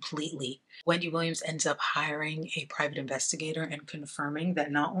her completely. Wendy Williams ends up hiring a private investigator and confirming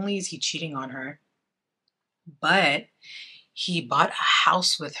that not only is he cheating on her, but he bought a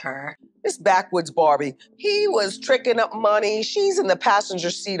house with her. This backwoods Barbie, he was tricking up money. She's in the passenger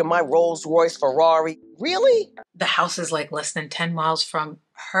seat of my Rolls Royce Ferrari. Really? The house is like less than 10 miles from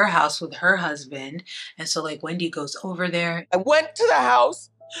her house with her husband. And so like Wendy goes over there. I went to the house,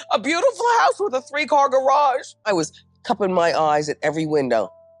 a beautiful house with a 3-car garage. I was cupping my eyes at every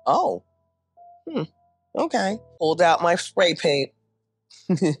window. Oh, okay. Pulled out my spray paint.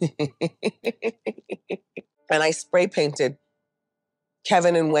 And I spray painted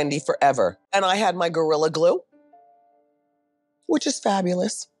Kevin and Wendy forever. And I had my Gorilla Glue, which is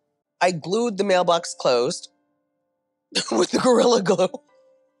fabulous. I glued the mailbox closed with the Gorilla Glue.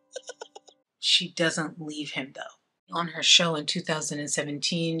 She doesn't leave him though. On her show in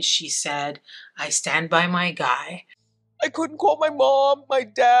 2017, she said, I stand by my guy. I couldn't call my mom, my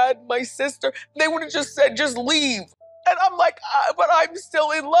dad, my sister. They would have just said, just leave. And I'm like, but I'm still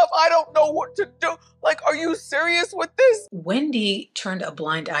in love. I don't know what to do. Like, are you serious with this? Wendy turned a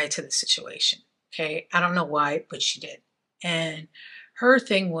blind eye to the situation. Okay. I don't know why, but she did. And her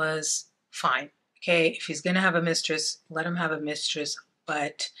thing was fine. Okay. If he's going to have a mistress, let him have a mistress.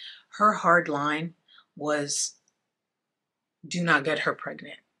 But her hard line was do not get her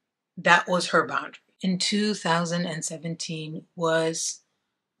pregnant. That was her boundary. In 2017 was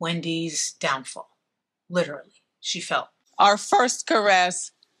Wendy's downfall. Literally. She fell. Our first caress.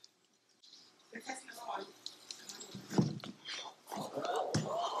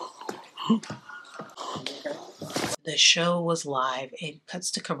 The show was live. It cuts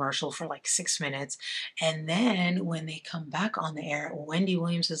to commercial for like 6 minutes. And then when they come back on the air, Wendy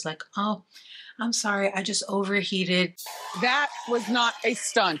Williams is like, oh, I'm sorry, I just overheated. That was not a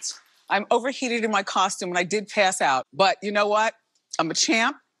stunt. I'm overheated in my costume and I did pass out. But you know what? I'm a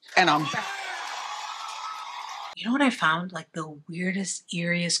champ and I'm back. You know what I found? Like the weirdest,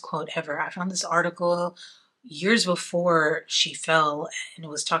 eeriest quote ever. I found this article years before she fell and it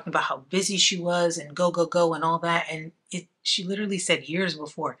was talking about how busy she was and go, go, go and all that. And she literally said years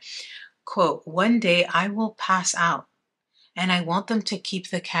before, quote, one day I will pass out and I want them to keep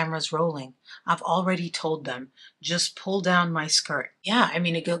the cameras rolling. I've already told them, just pull down my skirt. Yeah, I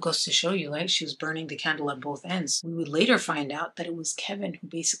mean, it goes to show you, like, she was burning the candle at both ends. We would later find out that it was Kevin who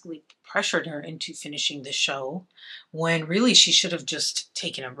basically pressured her into finishing the show when really she should have just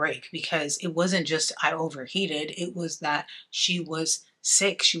taken a break because it wasn't just I overheated, it was that she was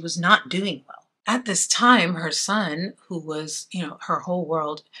sick. She was not doing well. At this time, her son, who was, you know, her whole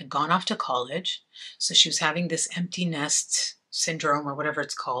world, had gone off to college. So she was having this empty nest syndrome or whatever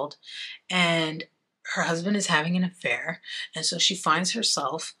it's called. And her husband is having an affair. And so she finds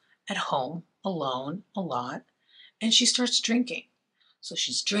herself at home alone a lot. And she starts drinking. So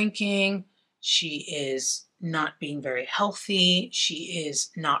she's drinking. She is not being very healthy. She is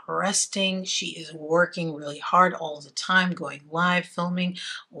not resting. She is working really hard all the time, going live, filming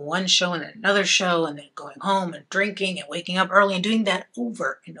one show and then another show, and then going home and drinking and waking up early and doing that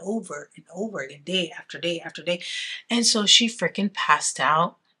over and over and over again, day after day after day. And so she freaking passed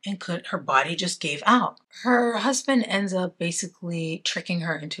out and her body just gave out. Her husband ends up basically tricking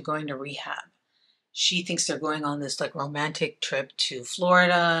her into going to rehab. She thinks they're going on this like romantic trip to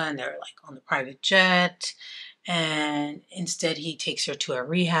Florida and they're like on the private jet. And instead he takes her to a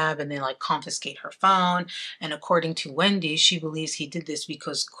rehab and they like confiscate her phone. And according to Wendy, she believes he did this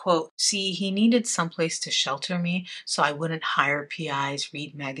because, quote, see, he needed someplace to shelter me so I wouldn't hire PIs,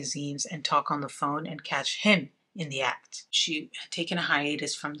 read magazines, and talk on the phone and catch him in the act. She had taken a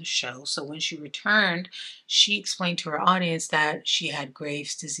hiatus from the show, so when she returned, she explained to her audience that she had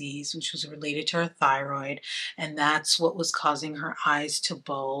Graves' disease, which was related to her thyroid, and that's what was causing her eyes to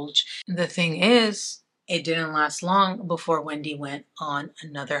bulge. And the thing is, It didn't last long before Wendy went on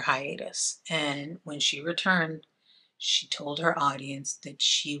another hiatus. And when she returned, she told her audience that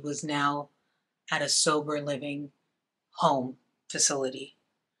she was now at a sober living home facility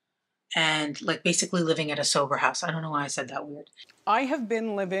and like basically living at a sober house. I don't know why I said that weird. I have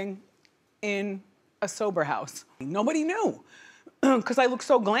been living in a sober house. Nobody knew because I look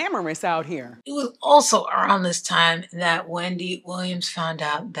so glamorous out here. It was also around this time that Wendy Williams found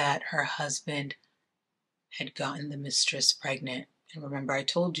out that her husband had gotten the mistress pregnant. And remember, I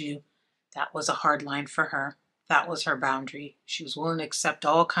told you that was a hard line for her. That was her boundary. She was willing to accept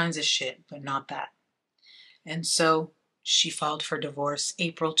all kinds of shit, but not that. And so she filed for divorce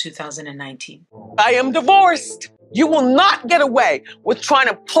April 2019. I am divorced. You will not get away with trying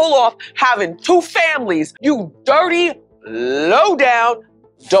to pull off having two families, you dirty, low-down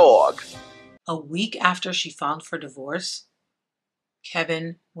dog. A week after she filed for divorce,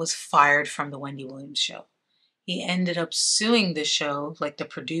 Kevin was fired from the Wendy Williams show. He ended up suing the show, like the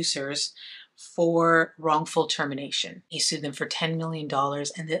producers, for wrongful termination. He sued them for $10 million,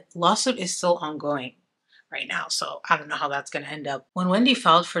 and the lawsuit is still ongoing right now, so I don't know how that's going to end up. When Wendy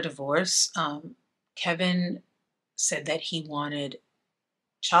filed for divorce, Kevin said that he wanted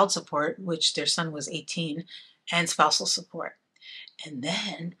child support, which their son was 18, and spousal support. And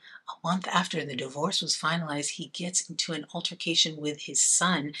then a month after the divorce was finalized, he gets into an altercation with his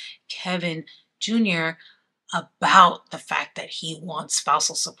son, Kevin Jr., about the fact that he wants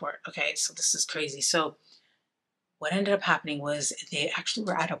spousal support. Okay, so this is crazy. So what ended up happening was they actually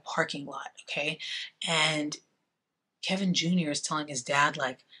were at a parking lot, okay? And Kevin Jr. is telling his dad,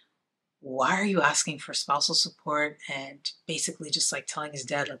 like, why are you asking for spousal support? And basically just like telling his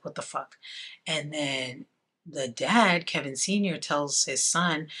dad, like, what the fuck? And then the dad, Kevin Sr., tells his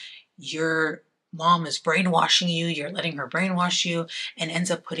son, your mom is brainwashing you, you're letting her brainwash you, and ends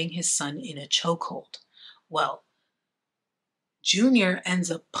up putting his son in a chokehold. Well, Junior ends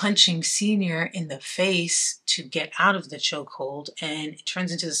up punching Senior in the face to get out of the chokehold, and it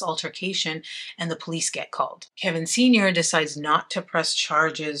turns into this altercation, and the police get called. Kevin Sr. decides not to press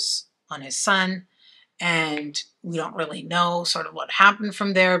charges on his son, and we don't really know sort of what happened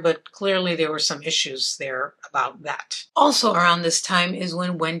from there, but clearly there were some issues there about that. Also around this time is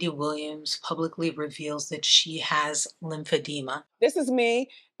when Wendy Williams publicly reveals that she has lymphedema. This is me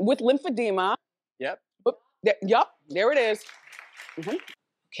with lymphedema. Yep. Yup, there it is. Mm-hmm.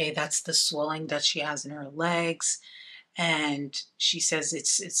 Okay, that's the swelling that she has in her legs. And she says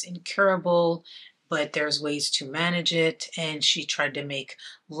it's incurable, but there's ways to manage it. And she tried to make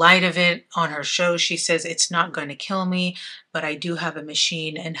light of it on her show. She says, it's not going to kill me, but I do have a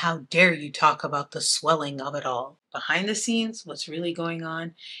machine. And how dare you talk about the swelling of it all? Behind the scenes, what's really going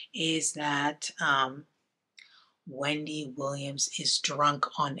on is that Wendy Williams is drunk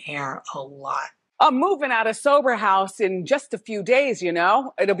on air a lot. I'm moving out of sober house in just a few days, you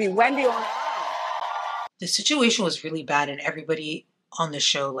know? It'll be Wendy on. The situation was really bad, and everybody on the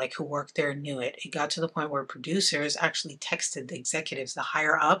show, like who worked there, knew it. It got to the point where producers actually texted the executives, the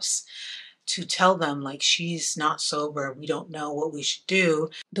higher ups, to tell them, like, she's not sober, we don't know what we should do.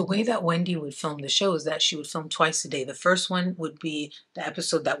 The way that Wendy would film the show is that she would film twice a day. The first one would be the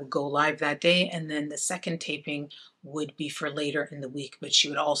episode that would go live that day, and then the second taping would be for later in the week, but she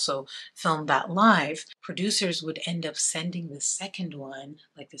would also film that live. Producers would end up sending the second one,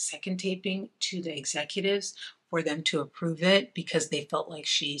 like the second taping, to the executives for them to approve it because they felt like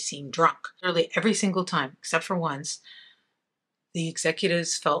she seemed drunk. Literally every single time, except for once, the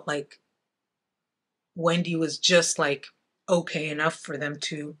executives felt like Wendy was just like okay enough for them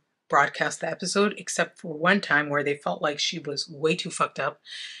to broadcast the episode, except for one time where they felt like she was way too fucked up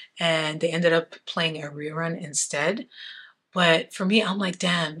and they ended up playing a rerun instead. But for me, I'm like,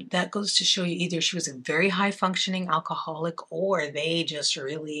 damn, that goes to show you either she was a very high functioning alcoholic or they just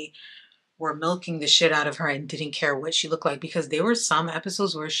really were milking the shit out of her and didn't care what she looked like, because there were some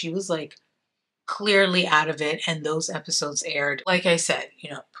episodes where she was like clearly out of it, and those episodes aired. Like I said, you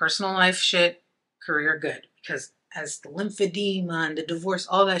know, personal life shit, career good, because as the lymphedema and the divorce,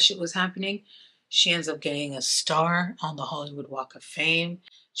 all that shit was happening, she ends up getting a star on the Hollywood Walk of Fame.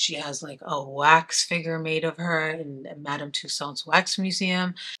 She has like a wax figure made of her in Madame Tussauds Wax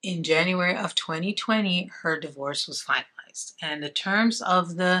Museum. In January of 2020, her divorce was finalized, and the terms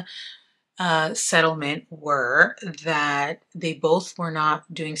of the settlement were that they both were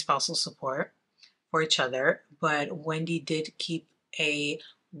not doing spousal support for each other, but Wendy did keep a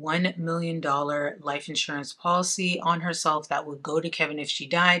 $1 million life insurance policy on herself that would go to Kevin if she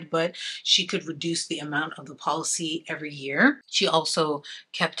died, but she could reduce the amount of the policy every year. She also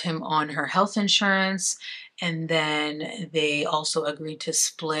kept him on her health insurance, and then they also agreed to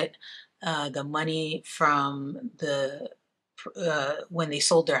split the money from when they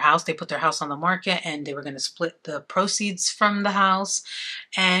sold their house. They put their house on the market and they were going to split the proceeds from the house.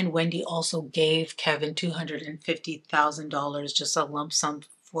 And Wendy also gave Kevin $250,000, just a lump sum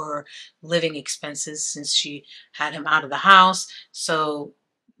for living expenses since she had him out of the house. So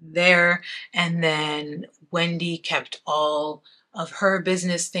there. And then Wendy kept all of her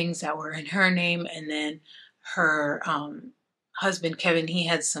business things that were in her name. And then her husband, Kevin, he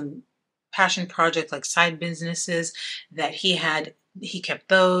had some passion project, like side businesses that he kept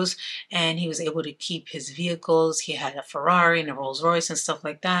those, and he was able to keep his vehicles. He had a Ferrari and a Rolls Royce and stuff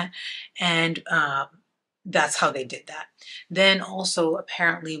like that. And that's how they did that. Then also,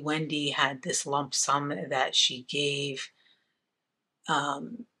 apparently, Wendy had this lump sum that she gave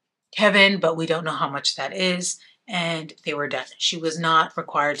Kevin, but we don't know how much that is. And they were done. She was not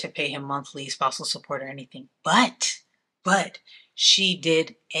required to pay him monthly spousal support or anything, but she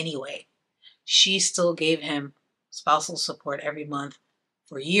did anyway. She still gave him spousal support every month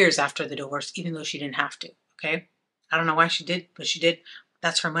for years after the divorce, even though she didn't have to, okay? I don't know why she did, but she did.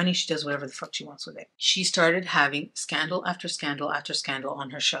 That's her money. She does whatever the fuck she wants with it. She started having scandal after scandal after scandal on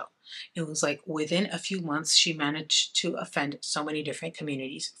her show. It was like within a few months, she managed to offend so many different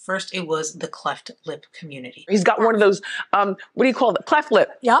communities. First, it was the cleft lip community. He's got one of those, what do you call it? Cleft lip.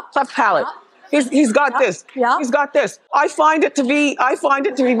 Yep. Cleft palate. Yep. He's got this. Yep. He's got this. I find it to be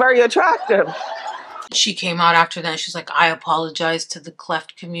very attractive. She came out after that. She's like, I apologize to the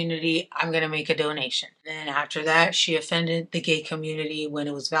cleft community. I'm going to make a donation. Then after that, she offended the gay community when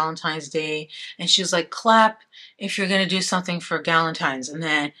it was Valentine's Day. And she was like, clap if you're going to do something for Galentine's. And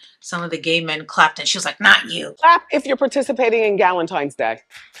then some of the gay men clapped and she was like, not you. Clap if you're participating in Galentine's Day.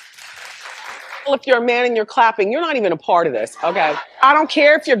 Well, if you're a man and you're clapping, you're not even a part of this, okay? I don't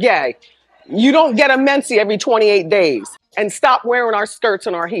care if you're gay. You don't get a menses every 28 days. And stop wearing our skirts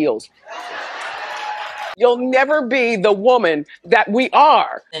and our heels. You'll never be the woman that we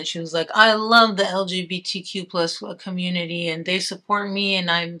are. And she was like, I love the LGBTQ plus community and they support me and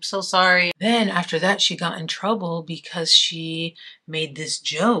I'm so sorry. Then after that, she got in trouble because she made this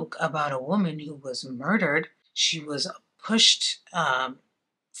joke about a woman who was murdered. She was pushed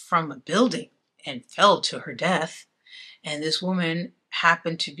from a building and fell to her death. And this woman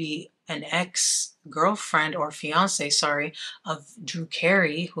happened to be an ex-girlfriend or fiance, of Drew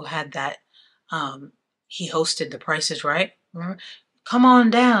Carey, who had that... he hosted The Price is Right. Remember? Come on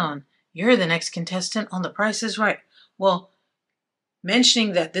down. You're the next contestant on The Price is Right. Well,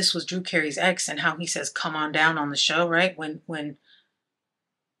 mentioning that this was Drew Carey's ex and how he says come on down on the show, right? When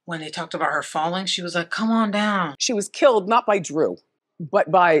they talked about her falling, she was like, come on down. She was killed not by Drew, but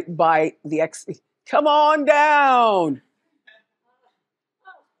by the ex. Come on down.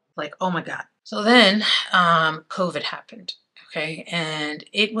 Like, oh my God. So then COVID happened. Okay, and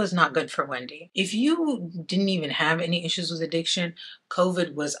it was not good for Wendy. If you didn't even have any issues with addiction,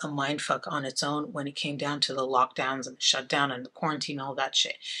 COVID was a mindfuck on its own when it came down to the lockdowns and the shutdown and the quarantine, all that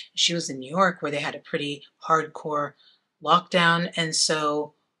shit. She was in New York where they had a pretty hardcore lockdown, and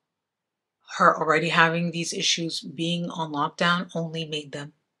so her already having these issues being on lockdown only made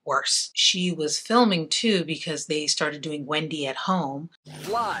them worse. She was filming too because they started doing Wendy at Home.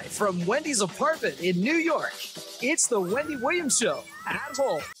 Live from Wendy's apartment in New York, it's the Wendy Williams Show at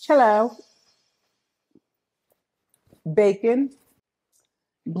home. Hello. Bacon,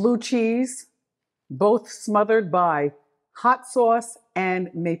 blue cheese, both smothered by hot sauce and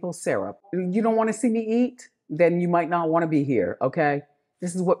maple syrup. You don't want to see me eat? Then you might not want to be here, okay?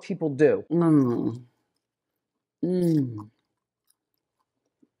 This is what people do.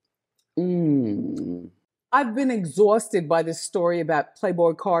 I've been exhausted by this story about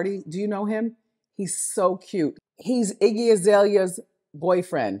Playboy Cardi. Do you know him? He's so cute. He's Iggy Azalea's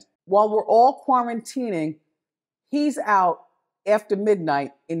boyfriend. While we're all quarantining, he's out after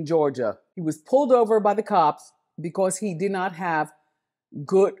midnight in Georgia. He was pulled over by the cops because he did not have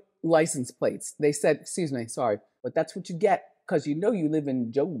good license plates. They said, excuse me, sorry, but that's what you get because you know you live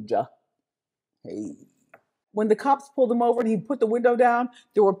in Georgia. Hey. When the cops pulled him over and he put the window down,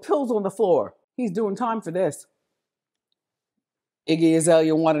 there were pills on the floor. He's doing time for this. Iggy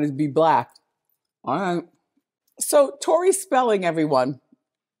Azalea wanted to be black. All right. So Tori Spelling, everyone.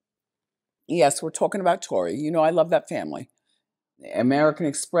 Yes, we're talking about Tori. You know I love that family. American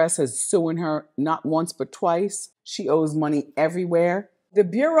Express is suing her not once but twice. She owes money everywhere. The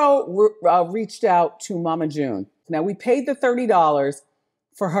Bureau reached out to Mama June. Now, we paid the $30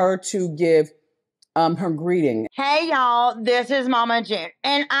 for her to give her greeting. Hey y'all, this is Mama June,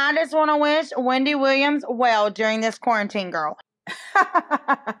 and I just want to wish Wendy Williams well during this quarantine, girl.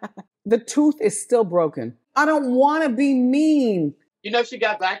 The tooth is still broken. I don't want to be mean, You know, she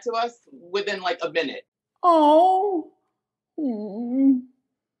got back to us within like a minute. Oh.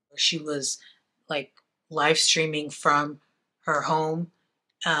 She was like live streaming from her home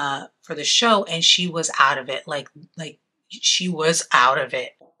for the show, and she was out of it. Like she was out of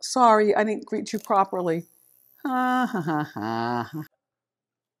it. Sorry, I didn't greet you properly. Ha ha ha ha.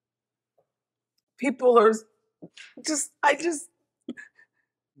 People are I just.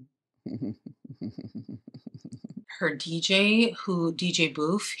 Her DJ, DJ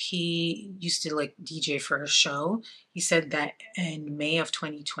Booth, he used to like DJ for her show. He said that in May of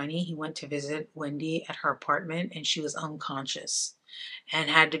 2020, he went to visit Wendy at her apartment and she was unconscious and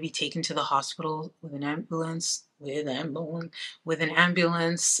had to be taken to the hospital with an ambulance, in an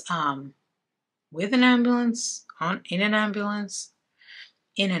ambulance.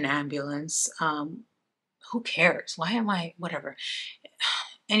 Who cares? Why am I, whatever.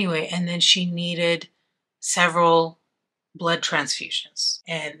 Anyway, and then she needed several blood transfusions.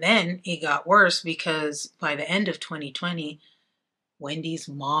 And then it got worse because by the end of 2020, Wendy's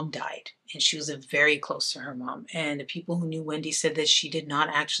mom died, and she was very close to her mom. And the people who knew Wendy said that she did not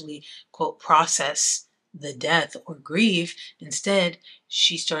actually, quote, process the death or grieve. Instead,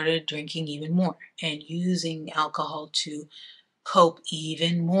 she started drinking even more and using alcohol to cope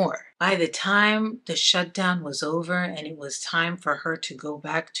even more. By the time the shutdown was over and it was time for her to go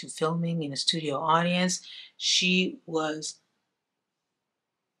back to filming in a studio audience, she was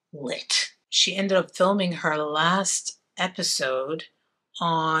lit. She ended up filming her last episode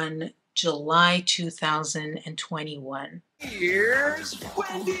on July 2021. Here's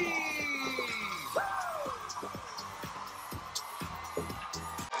Wendy!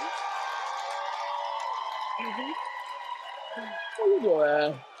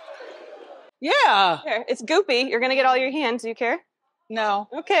 Yeah. Here, it's goopy. You're gonna get all your hands. Do you care? No.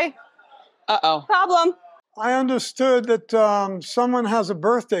 Okay. Uh-oh. Problem. I understood that someone has a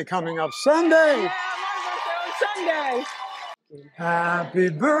birthday coming up Sunday. Yeah, my birthday on Sunday. Happy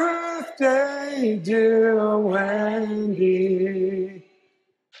birthday, dear Wendy.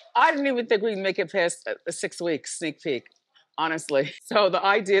 I didn't even think we'd make it past a 6-week sneak peek, honestly. So the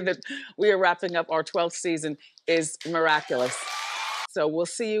idea that we are wrapping up our 12th season is miraculous. So we'll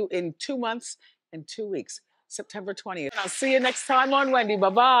see you in 2 months and 2 weeks, September 20th. I'll see you next time on Wendy.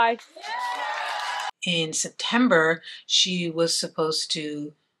 Bye-bye. In September, she was supposed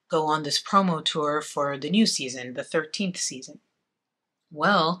to go on this promo tour for the new season, the 13th season.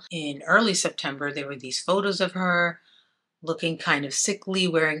 Well, in early September, there were these photos of her looking kind of sickly,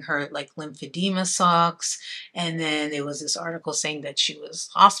 wearing her like lymphedema socks. And then there was this article saying that she was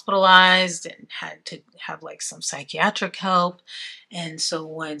hospitalized and had to have like some psychiatric help. And so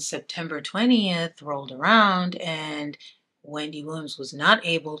when September 20th rolled around and Wendy Williams was not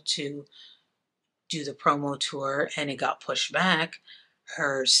able to do the promo tour and it got pushed back,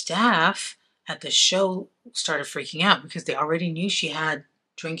 her staff at the show started freaking out because they already knew she had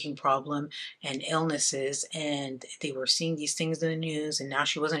drinking problem and illnesses, and they were seeing these things in the news, and now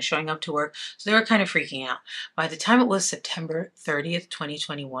she wasn't showing up to work, so they were kind of freaking out. By the time it was September 30th,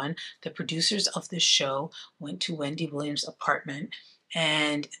 2021, the producers of the show went to Wendy Williams' apartment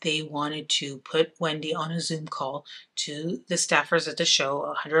and they wanted to put Wendy on a Zoom call to the staffers at the show,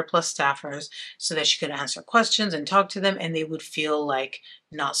 100 plus staffers, so that she could answer questions and talk to them, and they would feel like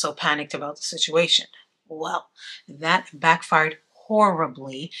not so panicked about the situation. Well, that backfired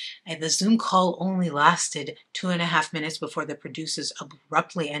horribly, and the Zoom call only lasted 2.5 minutes before the producers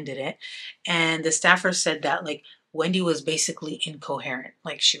abruptly ended it. And the staffers said that like Wendy was basically incoherent.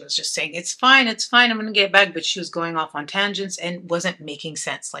 Like she was just saying, it's fine, I'm gonna get back. But she was going off on tangents and wasn't making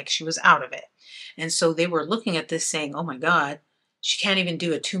sense. Like she was out of it. And so they were looking at this saying, oh my God, she can't even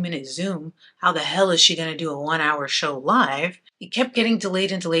do a 2-minute Zoom. How the hell is she gonna do a 1-hour show live? It kept getting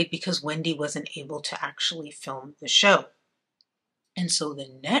delayed and delayed because Wendy wasn't able to actually film the show. And so the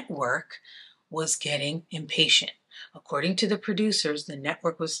network was getting impatient. According to the producers, the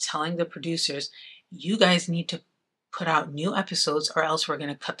network was telling the producers, you guys need to put out new episodes or else we're going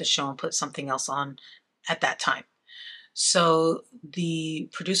to cut the show and put something else on at that time. So the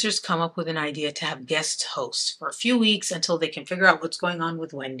producers come up with an idea to have guest hosts for a few weeks until they can figure out what's going on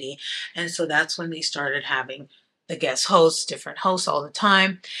with Wendy. And so that's when they started having the guest hosts, different hosts all the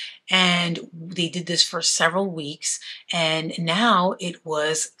time. And they did this for several weeks. And now it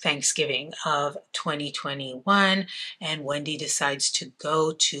was Thanksgiving of 2021. And Wendy decides to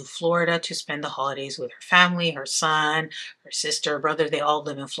go to Florida to spend the holidays with her family, her son, her sister, brother. They all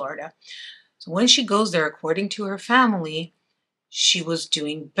live in Florida. So when she goes there, according to her family, she was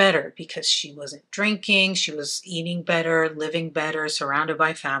doing better because she wasn't drinking, she was eating better, living better, surrounded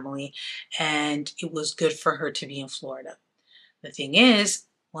by family, and it was good for her to be in Florida. The thing is,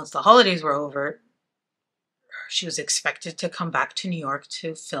 once the holidays were over, she was expected to come back to New York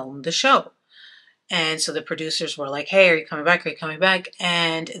to film the show. And so the producers were like, hey, are you coming back? Are you coming back?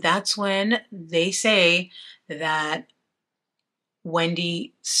 And that's when they say that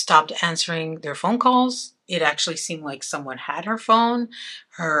Wendy stopped answering their phone calls. It actually seemed like someone had her phone.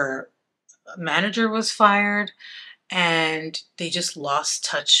 Her manager was fired, and they just lost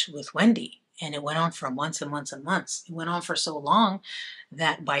touch with Wendy. And it went on for months and months and months. It went on for so long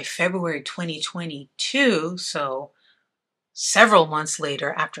that by February 2022, so several months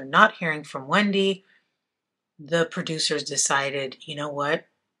later, after not hearing from Wendy, the producers decided, you know what?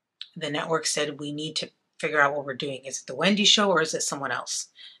 The network said we need to figure out what we're doing. Is it the Wendy show or is it someone else?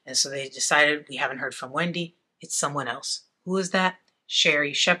 And so they decided, we haven't heard from Wendy. It's someone else. Who is that?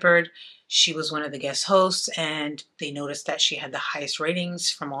 Sherri Shepherd. She was one of the guest hosts, and they noticed that she had the highest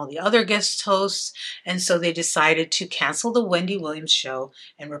ratings from all the other guest hosts. And so they decided to cancel the Wendy Williams show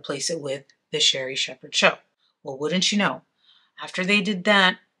and replace it with the Sherri Shepherd show. Well, wouldn't you know? After they did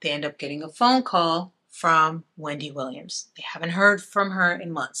that, they end up getting a phone call from Wendy Williams. They haven't heard from her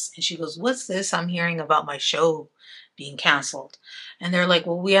in months. And she goes, what's this? I'm hearing about my show being canceled. And they're like,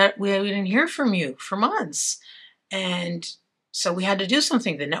 well, we didn't hear from you for months. And so we had to do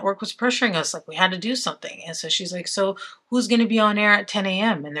something. The network was pressuring us, like we had to do something. And so she's like, so who's going to be on air at 10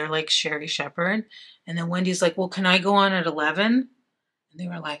 a.m.? And they're like, Sherri Shepherd. And then Wendy's like, well, can I go on at 11? And they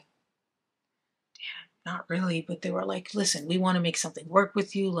were like, not really, but they were like, listen, we want to make something work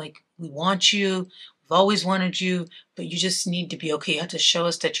with you. Like, we want you. We've always wanted you, but you just need to be okay. You have to show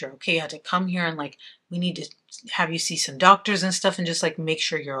us that you're okay. You have to come here and like, we need to have you see some doctors and stuff and just like make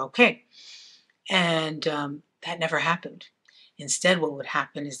sure you're okay. And that never happened. Instead, what would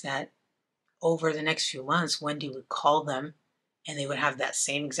happen is that over the next few months, Wendy would call them and they would have that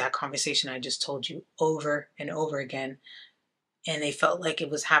same exact conversation I just told you over and over again. And they felt like it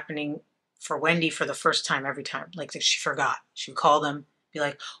was happening for Wendy for the first time every time. Like she forgot. She would call them, be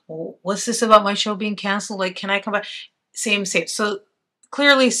like, well, what's this about my show being canceled? Like, can I come back? Same. So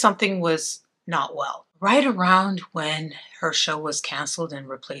clearly something was not well. Right around when her show was canceled and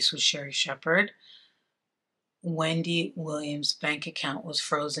replaced with Sherri Shepherd, Wendy Williams' bank account was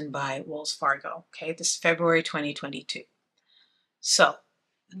frozen by Wells Fargo. Okay, this is February 2022. So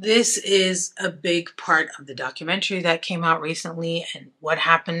this is a big part of the documentary that came out recently and what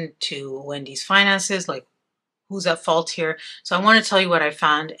happened to Wendy's finances, like who's at fault here. So I want to tell you what I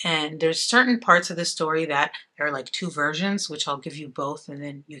found, and there's certain parts of the story that there are like two versions, which I'll give you both and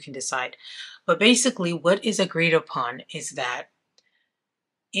then you can decide. But basically what is agreed upon is that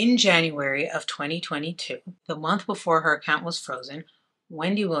in January of 2022, the month before her account was frozen,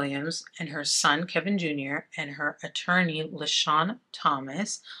 Wendy Williams and her son, Kevin Jr., and her attorney, LaShawn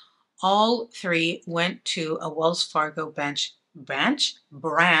Thomas, all three went to a Wells Fargo branch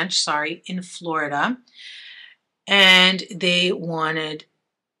in Florida, and they wanted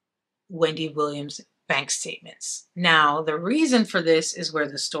Wendy Williams' bank statements. Now, the reason for this is where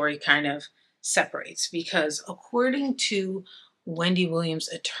the story kind of separates, because according to Wendy Williams'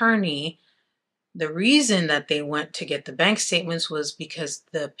 attorney, the reason that they went to get the bank statements was because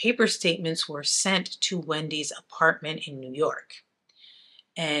the paper statements were sent to Wendy's apartment in New York.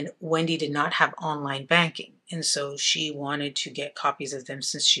 And Wendy did not have online banking. And so she wanted to get copies of them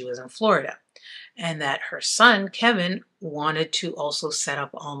since she was in Florida. And that her son, Kevin, wanted to also set up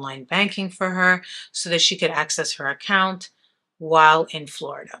online banking for her so that she could access her account while in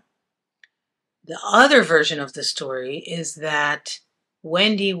Florida. The other version of the story is that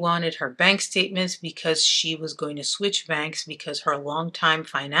Wendy wanted her bank statements because she was going to switch banks because her longtime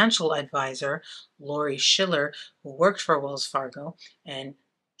financial advisor, Lori Schiller, who worked for Wells Fargo and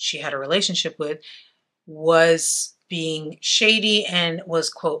she had a relationship with, was being shady and was,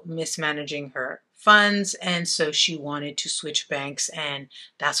 quote, mismanaging her funds. And so she wanted to switch banks, and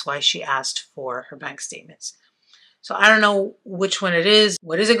that's why she asked for her bank statements. So I don't know which one it is.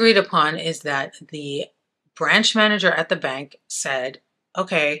 What is agreed upon is that the branch manager at the bank said,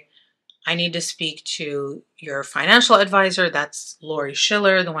 okay, I need to speak to your financial advisor. That's Lori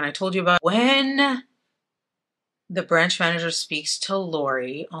Schiller, the one I told you about. When the branch manager speaks to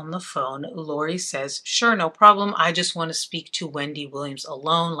Lori on the phone, Lori says, sure, no problem. I just want to speak to Wendy Williams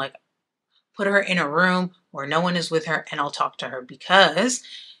alone. Like, put her in a room where no one is with her and I'll talk to her, because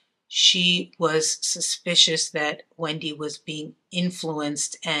she was suspicious that Wendy was being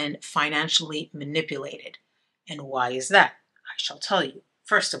influenced and financially manipulated. And why is that? I shall tell you.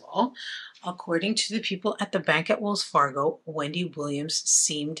 First of all, according to the people at the bank at Wells Fargo, Wendy Williams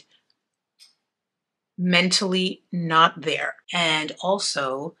seemed mentally not there. And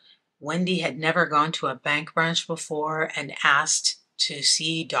also, Wendy had never gone to a bank branch before and asked to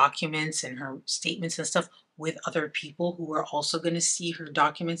see documents and her statements and stuff with other people who were also going to see her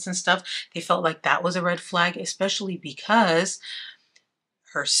documents and stuff. They felt like that was a red flag, especially because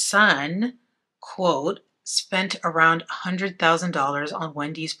her son, quote, spent around $100,000 on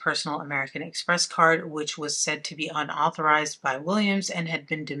Wendy's personal American Express card, which was said to be unauthorized by Williams, and had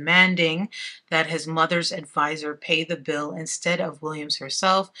been demanding that his mother's advisor pay the bill instead of Williams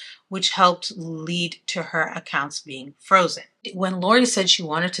herself, which helped lead to her accounts being frozen. When Lori said she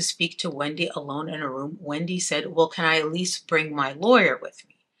wanted to speak to Wendy alone in a room, Wendy said, well, can I at least bring my lawyer with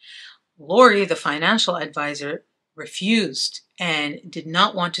me? Lori, the financial advisor, refused and did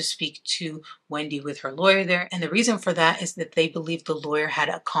not want to speak to Wendy with her lawyer there. And the reason for that is that they believed the lawyer had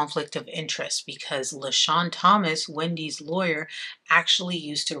a conflict of interest because LaShawn Thomas, Wendy's lawyer, actually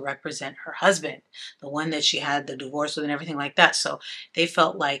used to represent her husband, the one that she had the divorce with and everything like that. So they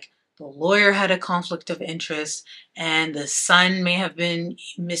felt like the lawyer had a conflict of interest and the son may have been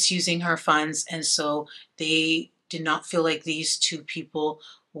misusing her funds. And so they did not feel like these two people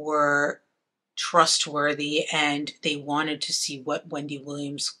were trustworthy, and they wanted to see what Wendy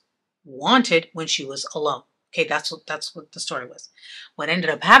Williams wanted when she was alone. Okay, that's what the story was. What ended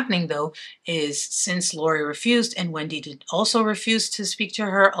up happening though is since Lori refused and Wendy did also refuse to speak to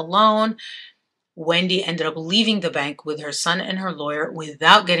her alone, Wendy ended up leaving the bank with her son and her lawyer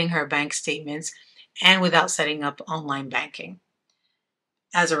without getting her bank statements and without setting up online banking.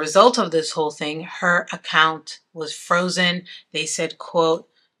 As a result of this whole thing, her account was frozen. They said, quote,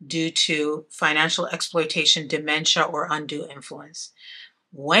 due to financial exploitation, dementia, or undue influence.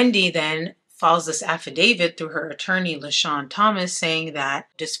 Wendy then files this affidavit through her attorney, LaShawn Thomas, saying that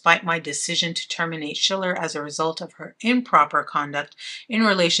despite my decision to terminate Schiller as a result of her improper conduct in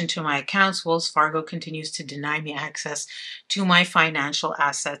relation to my accounts, Wells Fargo continues to deny me access to my financial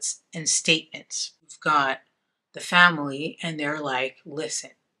assets and statements. We've got the family, and they're like,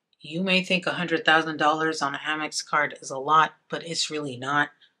 listen, you may think $100,000 on an Amex card is a lot, but it's really not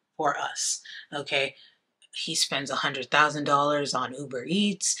for us, okay? He spends $100,000 on Uber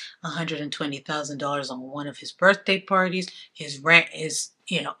Eats, $120,000 on one of his birthday parties. His rent is,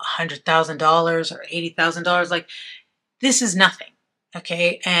 $100,000 or $80,000. Like, this is nothing,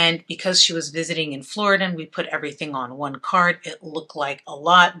 okay? And because she was visiting in Florida and we put everything on one card, it looked like a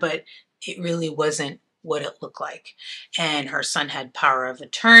lot, but it really wasn't what it looked like. And her son had power of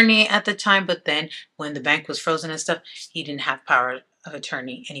attorney at the time, but then when the bank was frozen and stuff, he didn't have power of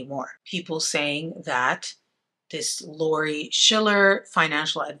attorney anymore. People saying that this Lori Schiller,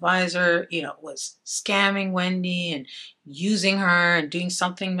 financial advisor, was scamming Wendy and using her and doing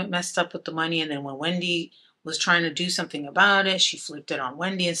something messed up with the money. And then when Wendy was trying to do something about it, she flipped it on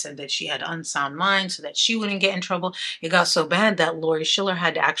Wendy and said that she had unsound mind so that she wouldn't get in trouble. It got so bad that Lori Schiller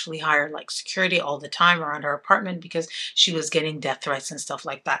had to actually hire security all the time around her apartment because she was getting death threats and stuff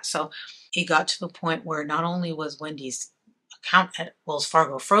like that. So it got to the point where not only was Wendy's account at Wells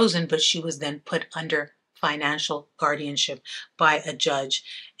Fargo frozen, but she was then put under financial guardianship by a judge,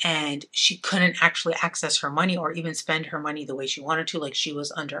 and she couldn't actually access her money or even spend her money the way she wanted to, like she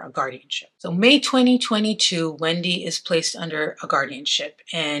was under a guardianship. So May 2022, Wendy is placed under a guardianship,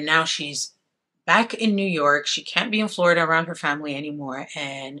 and now she's back in New York. She can't be in Florida around her family anymore,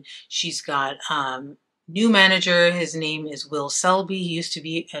 and she's got new manager. His name is Will Selby. He used to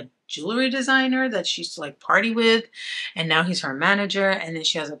be a jewelry designer that she used to party with, and now he's her manager. And then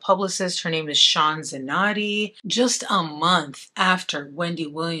she has a publicist. Her name is Sean Zanotti. Just a month after Wendy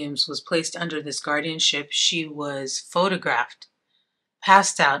Williams was placed under this guardianship, she was photographed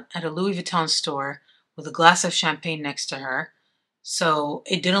passed out at a Louis Vuitton store with a glass of champagne next to her. So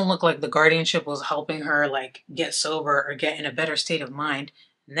it didn't look like the guardianship was helping her get sober or get in a better state of mind.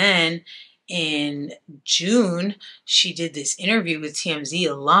 And then in June, she did this interview with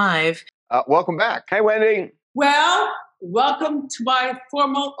TMZ Live. Welcome back. Hey, Wendy. Well, welcome to my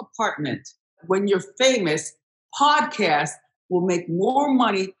formal apartment. When you're famous, podcasts will make more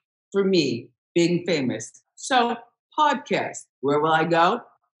money for me being famous. So, podcast. Where will I go?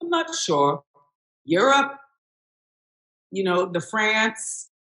 I'm not sure. Europe, the France.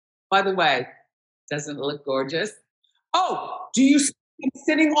 By the way, doesn't it look gorgeous? Oh, do you see me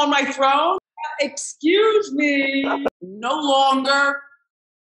sitting on my throne? Excuse me. No longer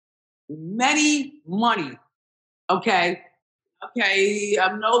many money. Okay,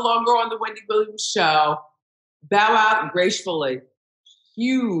 I'm no longer on the Wendy Williams show. Bow out gracefully.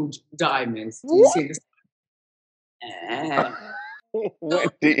 Huge diamonds. Do you see this?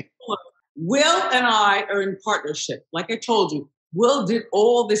 Wendy. Will and I are in partnership. Like I told you, Will did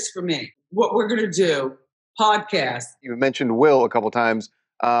all this for me. What we're going to do, podcast. You mentioned Will a couple times.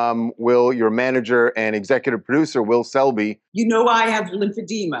 will your manager and executive producer, Will Selby. You know I have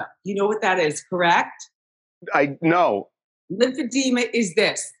lymphedema. You know what that is, correct? I know. Lymphedema is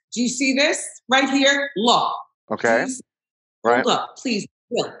this. Do you see this right here? Look. Okay. Hold up, please.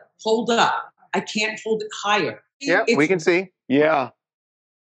 Will, hold up. I can't hold it higher. Yeah, we can see. Yeah.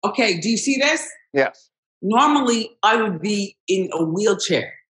 Okay, do you see this? Yes. Normally, I would be in a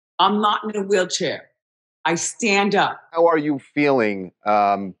wheelchair. I'm not in a wheelchair. I stand up. How are you feeling,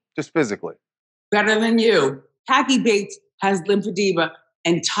 just physically? Better than you. Kathy Bates has lymphedema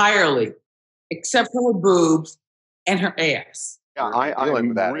entirely, except for her boobs and her ass. Yeah,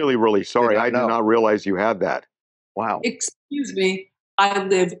 I'm really, really sorry. I did not realize you had that. Wow. Excuse me, I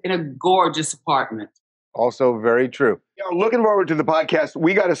live in a gorgeous apartment. Also very true. Yeah, looking forward to the podcast.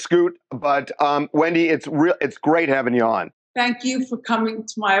 We got to scoot, but Wendy, it's great having you on. Thank you for coming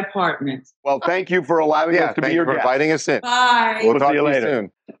to my apartment. Well, thank you for allowing us to be your guest. Inviting us in. Bye. We'll talk See you to you later.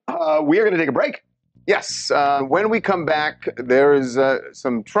 soon. We are going to take a break. Yes. When we come back, there is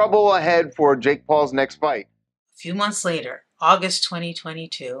some trouble ahead for Jake Paul's next fight. A few months later, August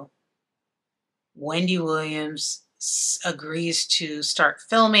 2022, Wendy Williams agrees to start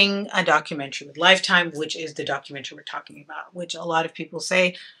filming a documentary with Lifetime, which is the documentary we're talking about, which a lot of people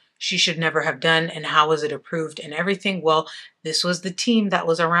say she should never have done, and how was it approved and everything. Well, this was the team that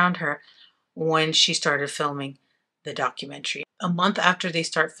was around her when she started filming the documentary. A month after they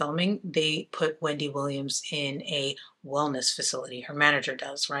start filming, they put Wendy Williams in a wellness facility. Her manager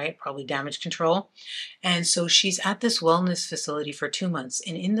does, right? Probably damage control. And so she's at this wellness facility for 2 months.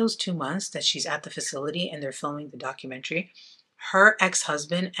 And in those 2 months that she's at the facility and they're filming the documentary, her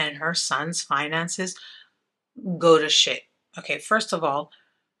ex-husband and her son's finances go to shit. Okay, first of all,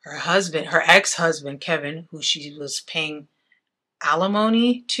 her ex-husband, Kevin, who she was paying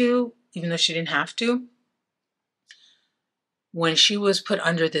alimony to, even though she didn't have to, when she was put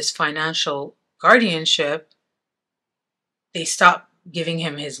under this financial guardianship, they stopped giving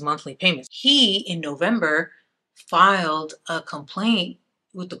him his monthly payments. He, in November, filed a complaint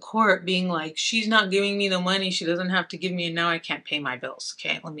with the court being like, she's not giving me the money, she doesn't have to give me, and now I can't pay my bills.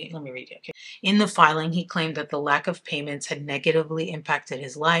 Okay, let me read it. Okay. In the filing, he claimed that the lack of payments had negatively impacted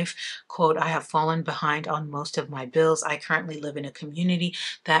his life. Quote, I have fallen behind on most of my bills. I currently live in a community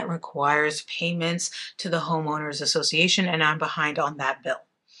that requires payments to the homeowners association, and I'm behind on that bill.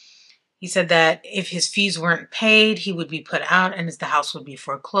 He said that if his fees weren't paid, he would be put out and the house would be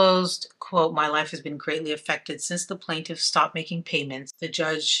foreclosed. Quote, my life has been greatly affected since the plaintiff stopped making payments. The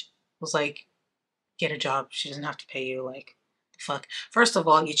judge was like, get a job. She doesn't have to pay you. Like, the fuck. First of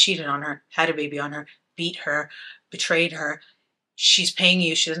all, you cheated on her, had a baby on her, beat her, betrayed her. She's paying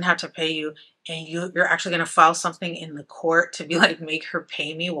you. She doesn't have to pay you. And you're actually going to file something in the court to be like, make her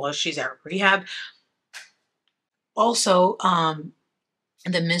pay me while she's at rehab. Also,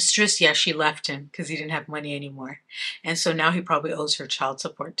 the mistress, yeah, she left him because he didn't have money anymore. And so now he probably owes her child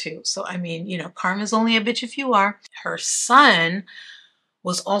support too. So, I mean, you know, karma's only a bitch if you are. Her son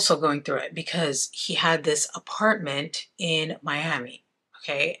was also going through it because he had this apartment in Miami,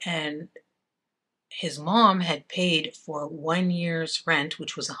 okay? And his mom had paid for 1 year's rent,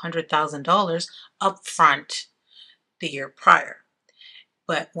 which was $100,000 up front the year prior.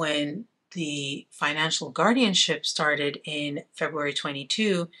 But when the financial guardianship started in February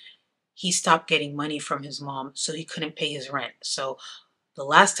 22, he stopped getting money from his mom, so he couldn't pay his rent. So the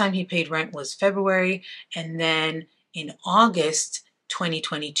last time he paid rent was February, and then in August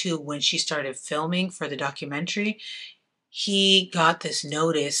 2022, when she started filming for the documentary, he got this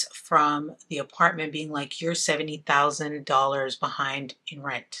notice from the apartment being like, you're $70,000 behind in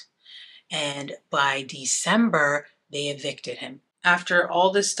rent. And by December, they evicted him. After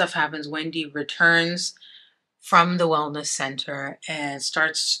all this stuff happens, Wendy returns from the wellness center and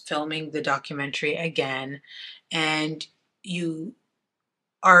starts filming the documentary again. And you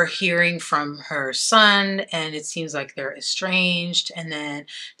are hearing from her son, and it seems like they're estranged. And then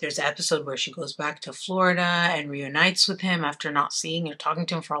there's an episode where she goes back to Florida and reunites with him after not seeing or talking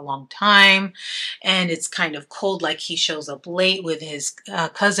to him for a long time. And it's kind of cold, like he shows up late with his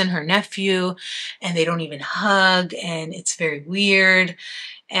cousin, her nephew, and they don't even hug, and it's very weird.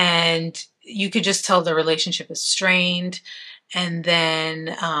 And you could just tell the relationship is strained. And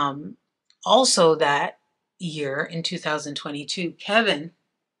then also that year in 2022, Kevin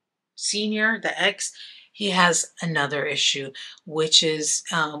Senior, the ex, he has another issue, which is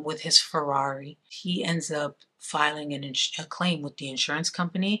with his Ferrari. He ends up filing a claim with the insurance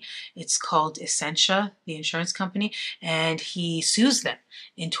company. It's called Essentia, the insurance company, and he sues them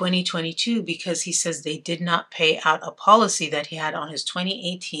in 2022 because he says they did not pay out a policy that he had on his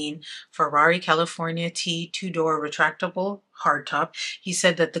 2018 Ferrari California T two-door retractable hardtop. He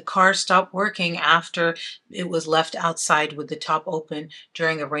said that the car stopped working after it was left outside with the top open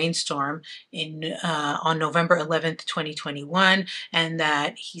during a rainstorm on November 11th, 2021, and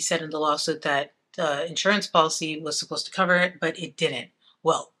that he said in the lawsuit that the insurance policy was supposed to cover it, but it didn't.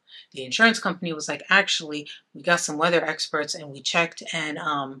 Well, the insurance company was like, actually, we got some weather experts and we checked, and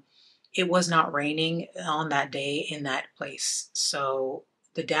it was not raining on that day in that place. So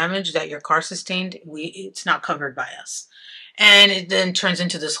the damage that your car sustained, it's not covered by us. And it then turns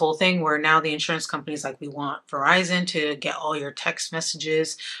into this whole thing where now the insurance company is like, we want Verizon to get all your text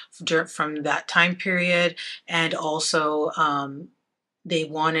messages from that time period. And also, they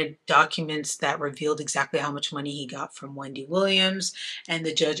wanted documents that revealed exactly how much money he got from Wendy Williams, and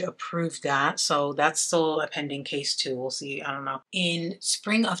the judge approved that. So that's still a pending case too. We'll see. I don't know. In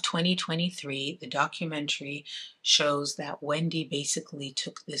spring of 2023, the documentary shows that Wendy basically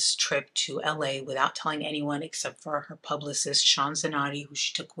took this trip to LA without telling anyone except for her publicist, Sean Zanotti, who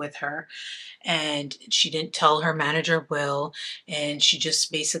she took with her. And she didn't tell her manager, Will, and she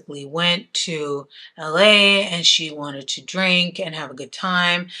just basically went to LA and she wanted to drink and have a good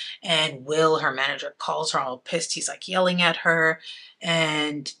time. And Will, her manager, calls her all pissed. He's like yelling at her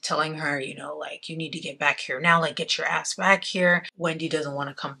and telling her, you know, like, you need to get back here now, like, get your ass back here. Wendy doesn't want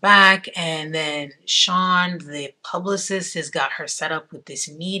to come back. And then Sean, the publicist, has got her set up with this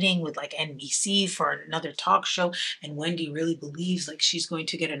meeting with like NBC for another talk show. And Wendy really believes like she's going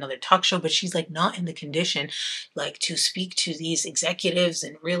to get another talk show, but she's like not in the condition like to speak to these executives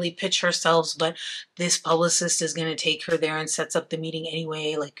and really pitch herself. But this publicist is going to take her there and sets up the meeting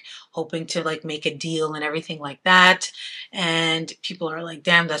anyway, like hoping to like make a deal and everything like that. And people are like,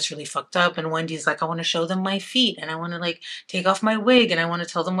 damn, that's really fucked up. And Wendy's like, I want to show them my feet and I want to like take off my wig and I want to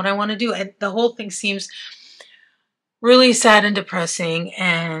tell them what I want to do. And the whole thing seems really sad and depressing.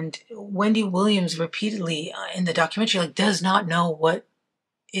 And Wendy Williams repeatedly in the documentary like does not know what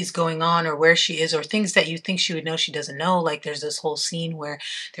is going on or where she is, or things that you think she would know she doesn't know. Like there's this whole scene where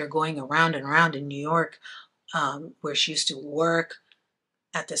they're going around and around in New York, where she used to work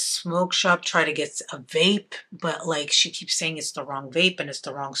at the smoke shop, try to get a vape, but like she keeps saying it's the wrong vape and it's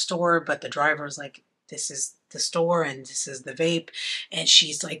the wrong store, but the driver's like, this is the store and this is the vape. And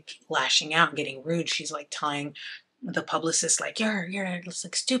she's like lashing out and getting rude. She's like telling the publicist like, you're it's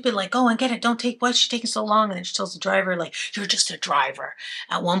like stupid, like go and get it, don't take, why's she taking so long? And then she tells the driver like, you're just a driver.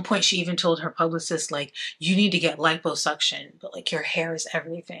 At one point she even told her publicist like, you need to get liposuction, but like your hair is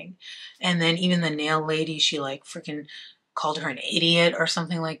everything. And then even the nail lady, she like freaking called her an idiot or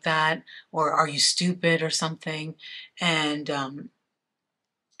something like that, or are you stupid or something. And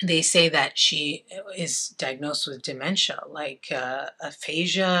they say that she is diagnosed with dementia, like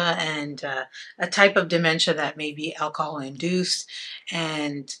aphasia, and a type of dementia that may be alcohol-induced.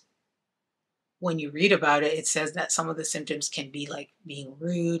 And when you read about it, it says that some of the symptoms can be like being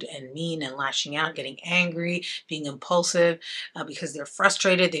rude and mean and lashing out, getting angry, being impulsive because they're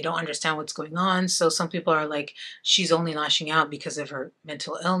frustrated. They don't understand what's going on. So some people are like, she's only lashing out because of her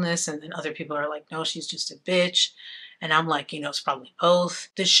mental illness. And then other people are like, no, she's just a bitch. And I'm like, you know, it's probably both.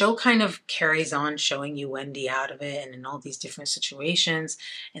 The show kind of carries on showing you Wendy out of it and in all these different situations.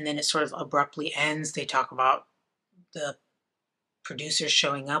 And then it sort of abruptly ends. They talk about the producers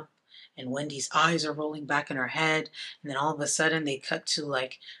showing up and Wendy's eyes are rolling back in her head. And then all of a sudden they cut to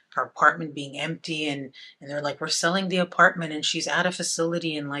like her apartment being empty. And they're like, we're selling the apartment and she's at a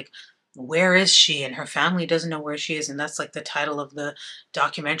facility and like, where is she? And her family doesn't know where she is. And that's like the title of the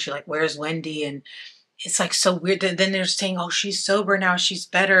documentary, like, where's Wendy? And it's like so weird. Then they're saying, oh, she's sober now, she's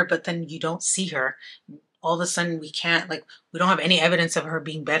better, but then you don't see her. All of a sudden we don't have any evidence of her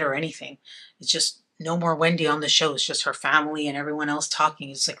being better or anything. It's just no more Wendy on the show. It's just her family and everyone else talking.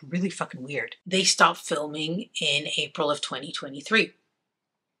 It's like really fucking weird. They stopped filming in April of 2023.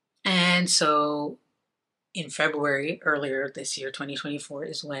 And so in February, earlier this year, 2024,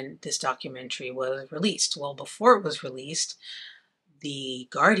 is when this documentary was released. Well, before it was released, the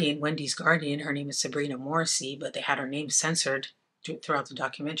guardian, Wendy's guardian, her name is Sabrina Morrissey, but they had her name censored throughout the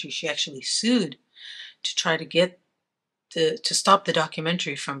documentary. She actually sued to try to get to stop the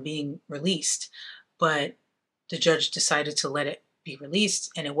documentary from being released. But the judge decided to let it be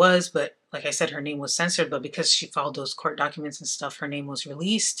released, and it was, but like I said, her name was censored, but because she filed those court documents and stuff, her name was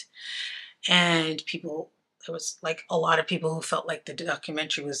released. And there was like a lot of people who felt like the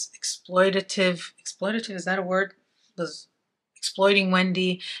documentary was exploitative. Exploitative, is that a word? Was exploiting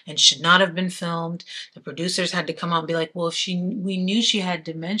Wendy and should not have been filmed. The producers had to come out and be like, well, if we knew she had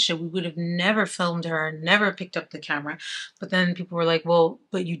dementia, we would have never filmed her, never picked up the camera. But then people were like, well,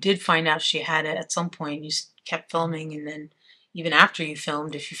 but you did find out she had it at some point. You kept filming, and then even after you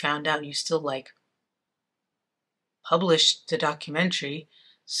filmed, if you found out, you still like published the documentary.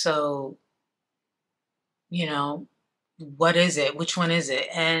 So, you know, what is it? Which one is it?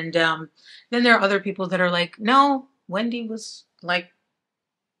 And then there are other people that are like, no, Wendy was like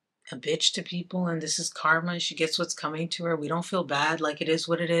a bitch to people, and this is karma. She gets what's coming to her. We don't feel bad. Like, it is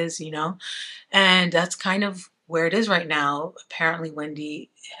what it is, you know? And that's kind of where it is right now. Apparently, Wendy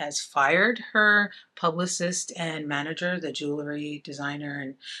has fired her publicist and manager, the jewelry designer,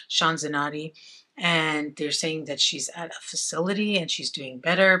 and Sean Zanotti. And they're saying that she's at a facility and she's doing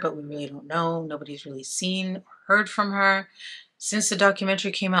better, but we really don't know. Nobody's really seen or heard from her since the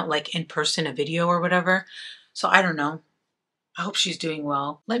documentary came out, like in person, a video or whatever. So I don't know. I hope she's doing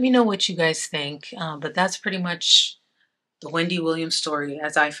well. Let me know what you guys think. But that's pretty much the Wendy Williams story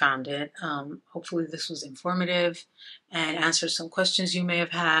as I found it. Hopefully this was informative and answered some questions you may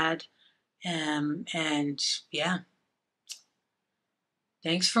have had. And yeah,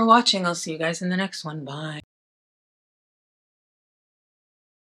 thanks for watching. I'll see you guys in the next one. Bye.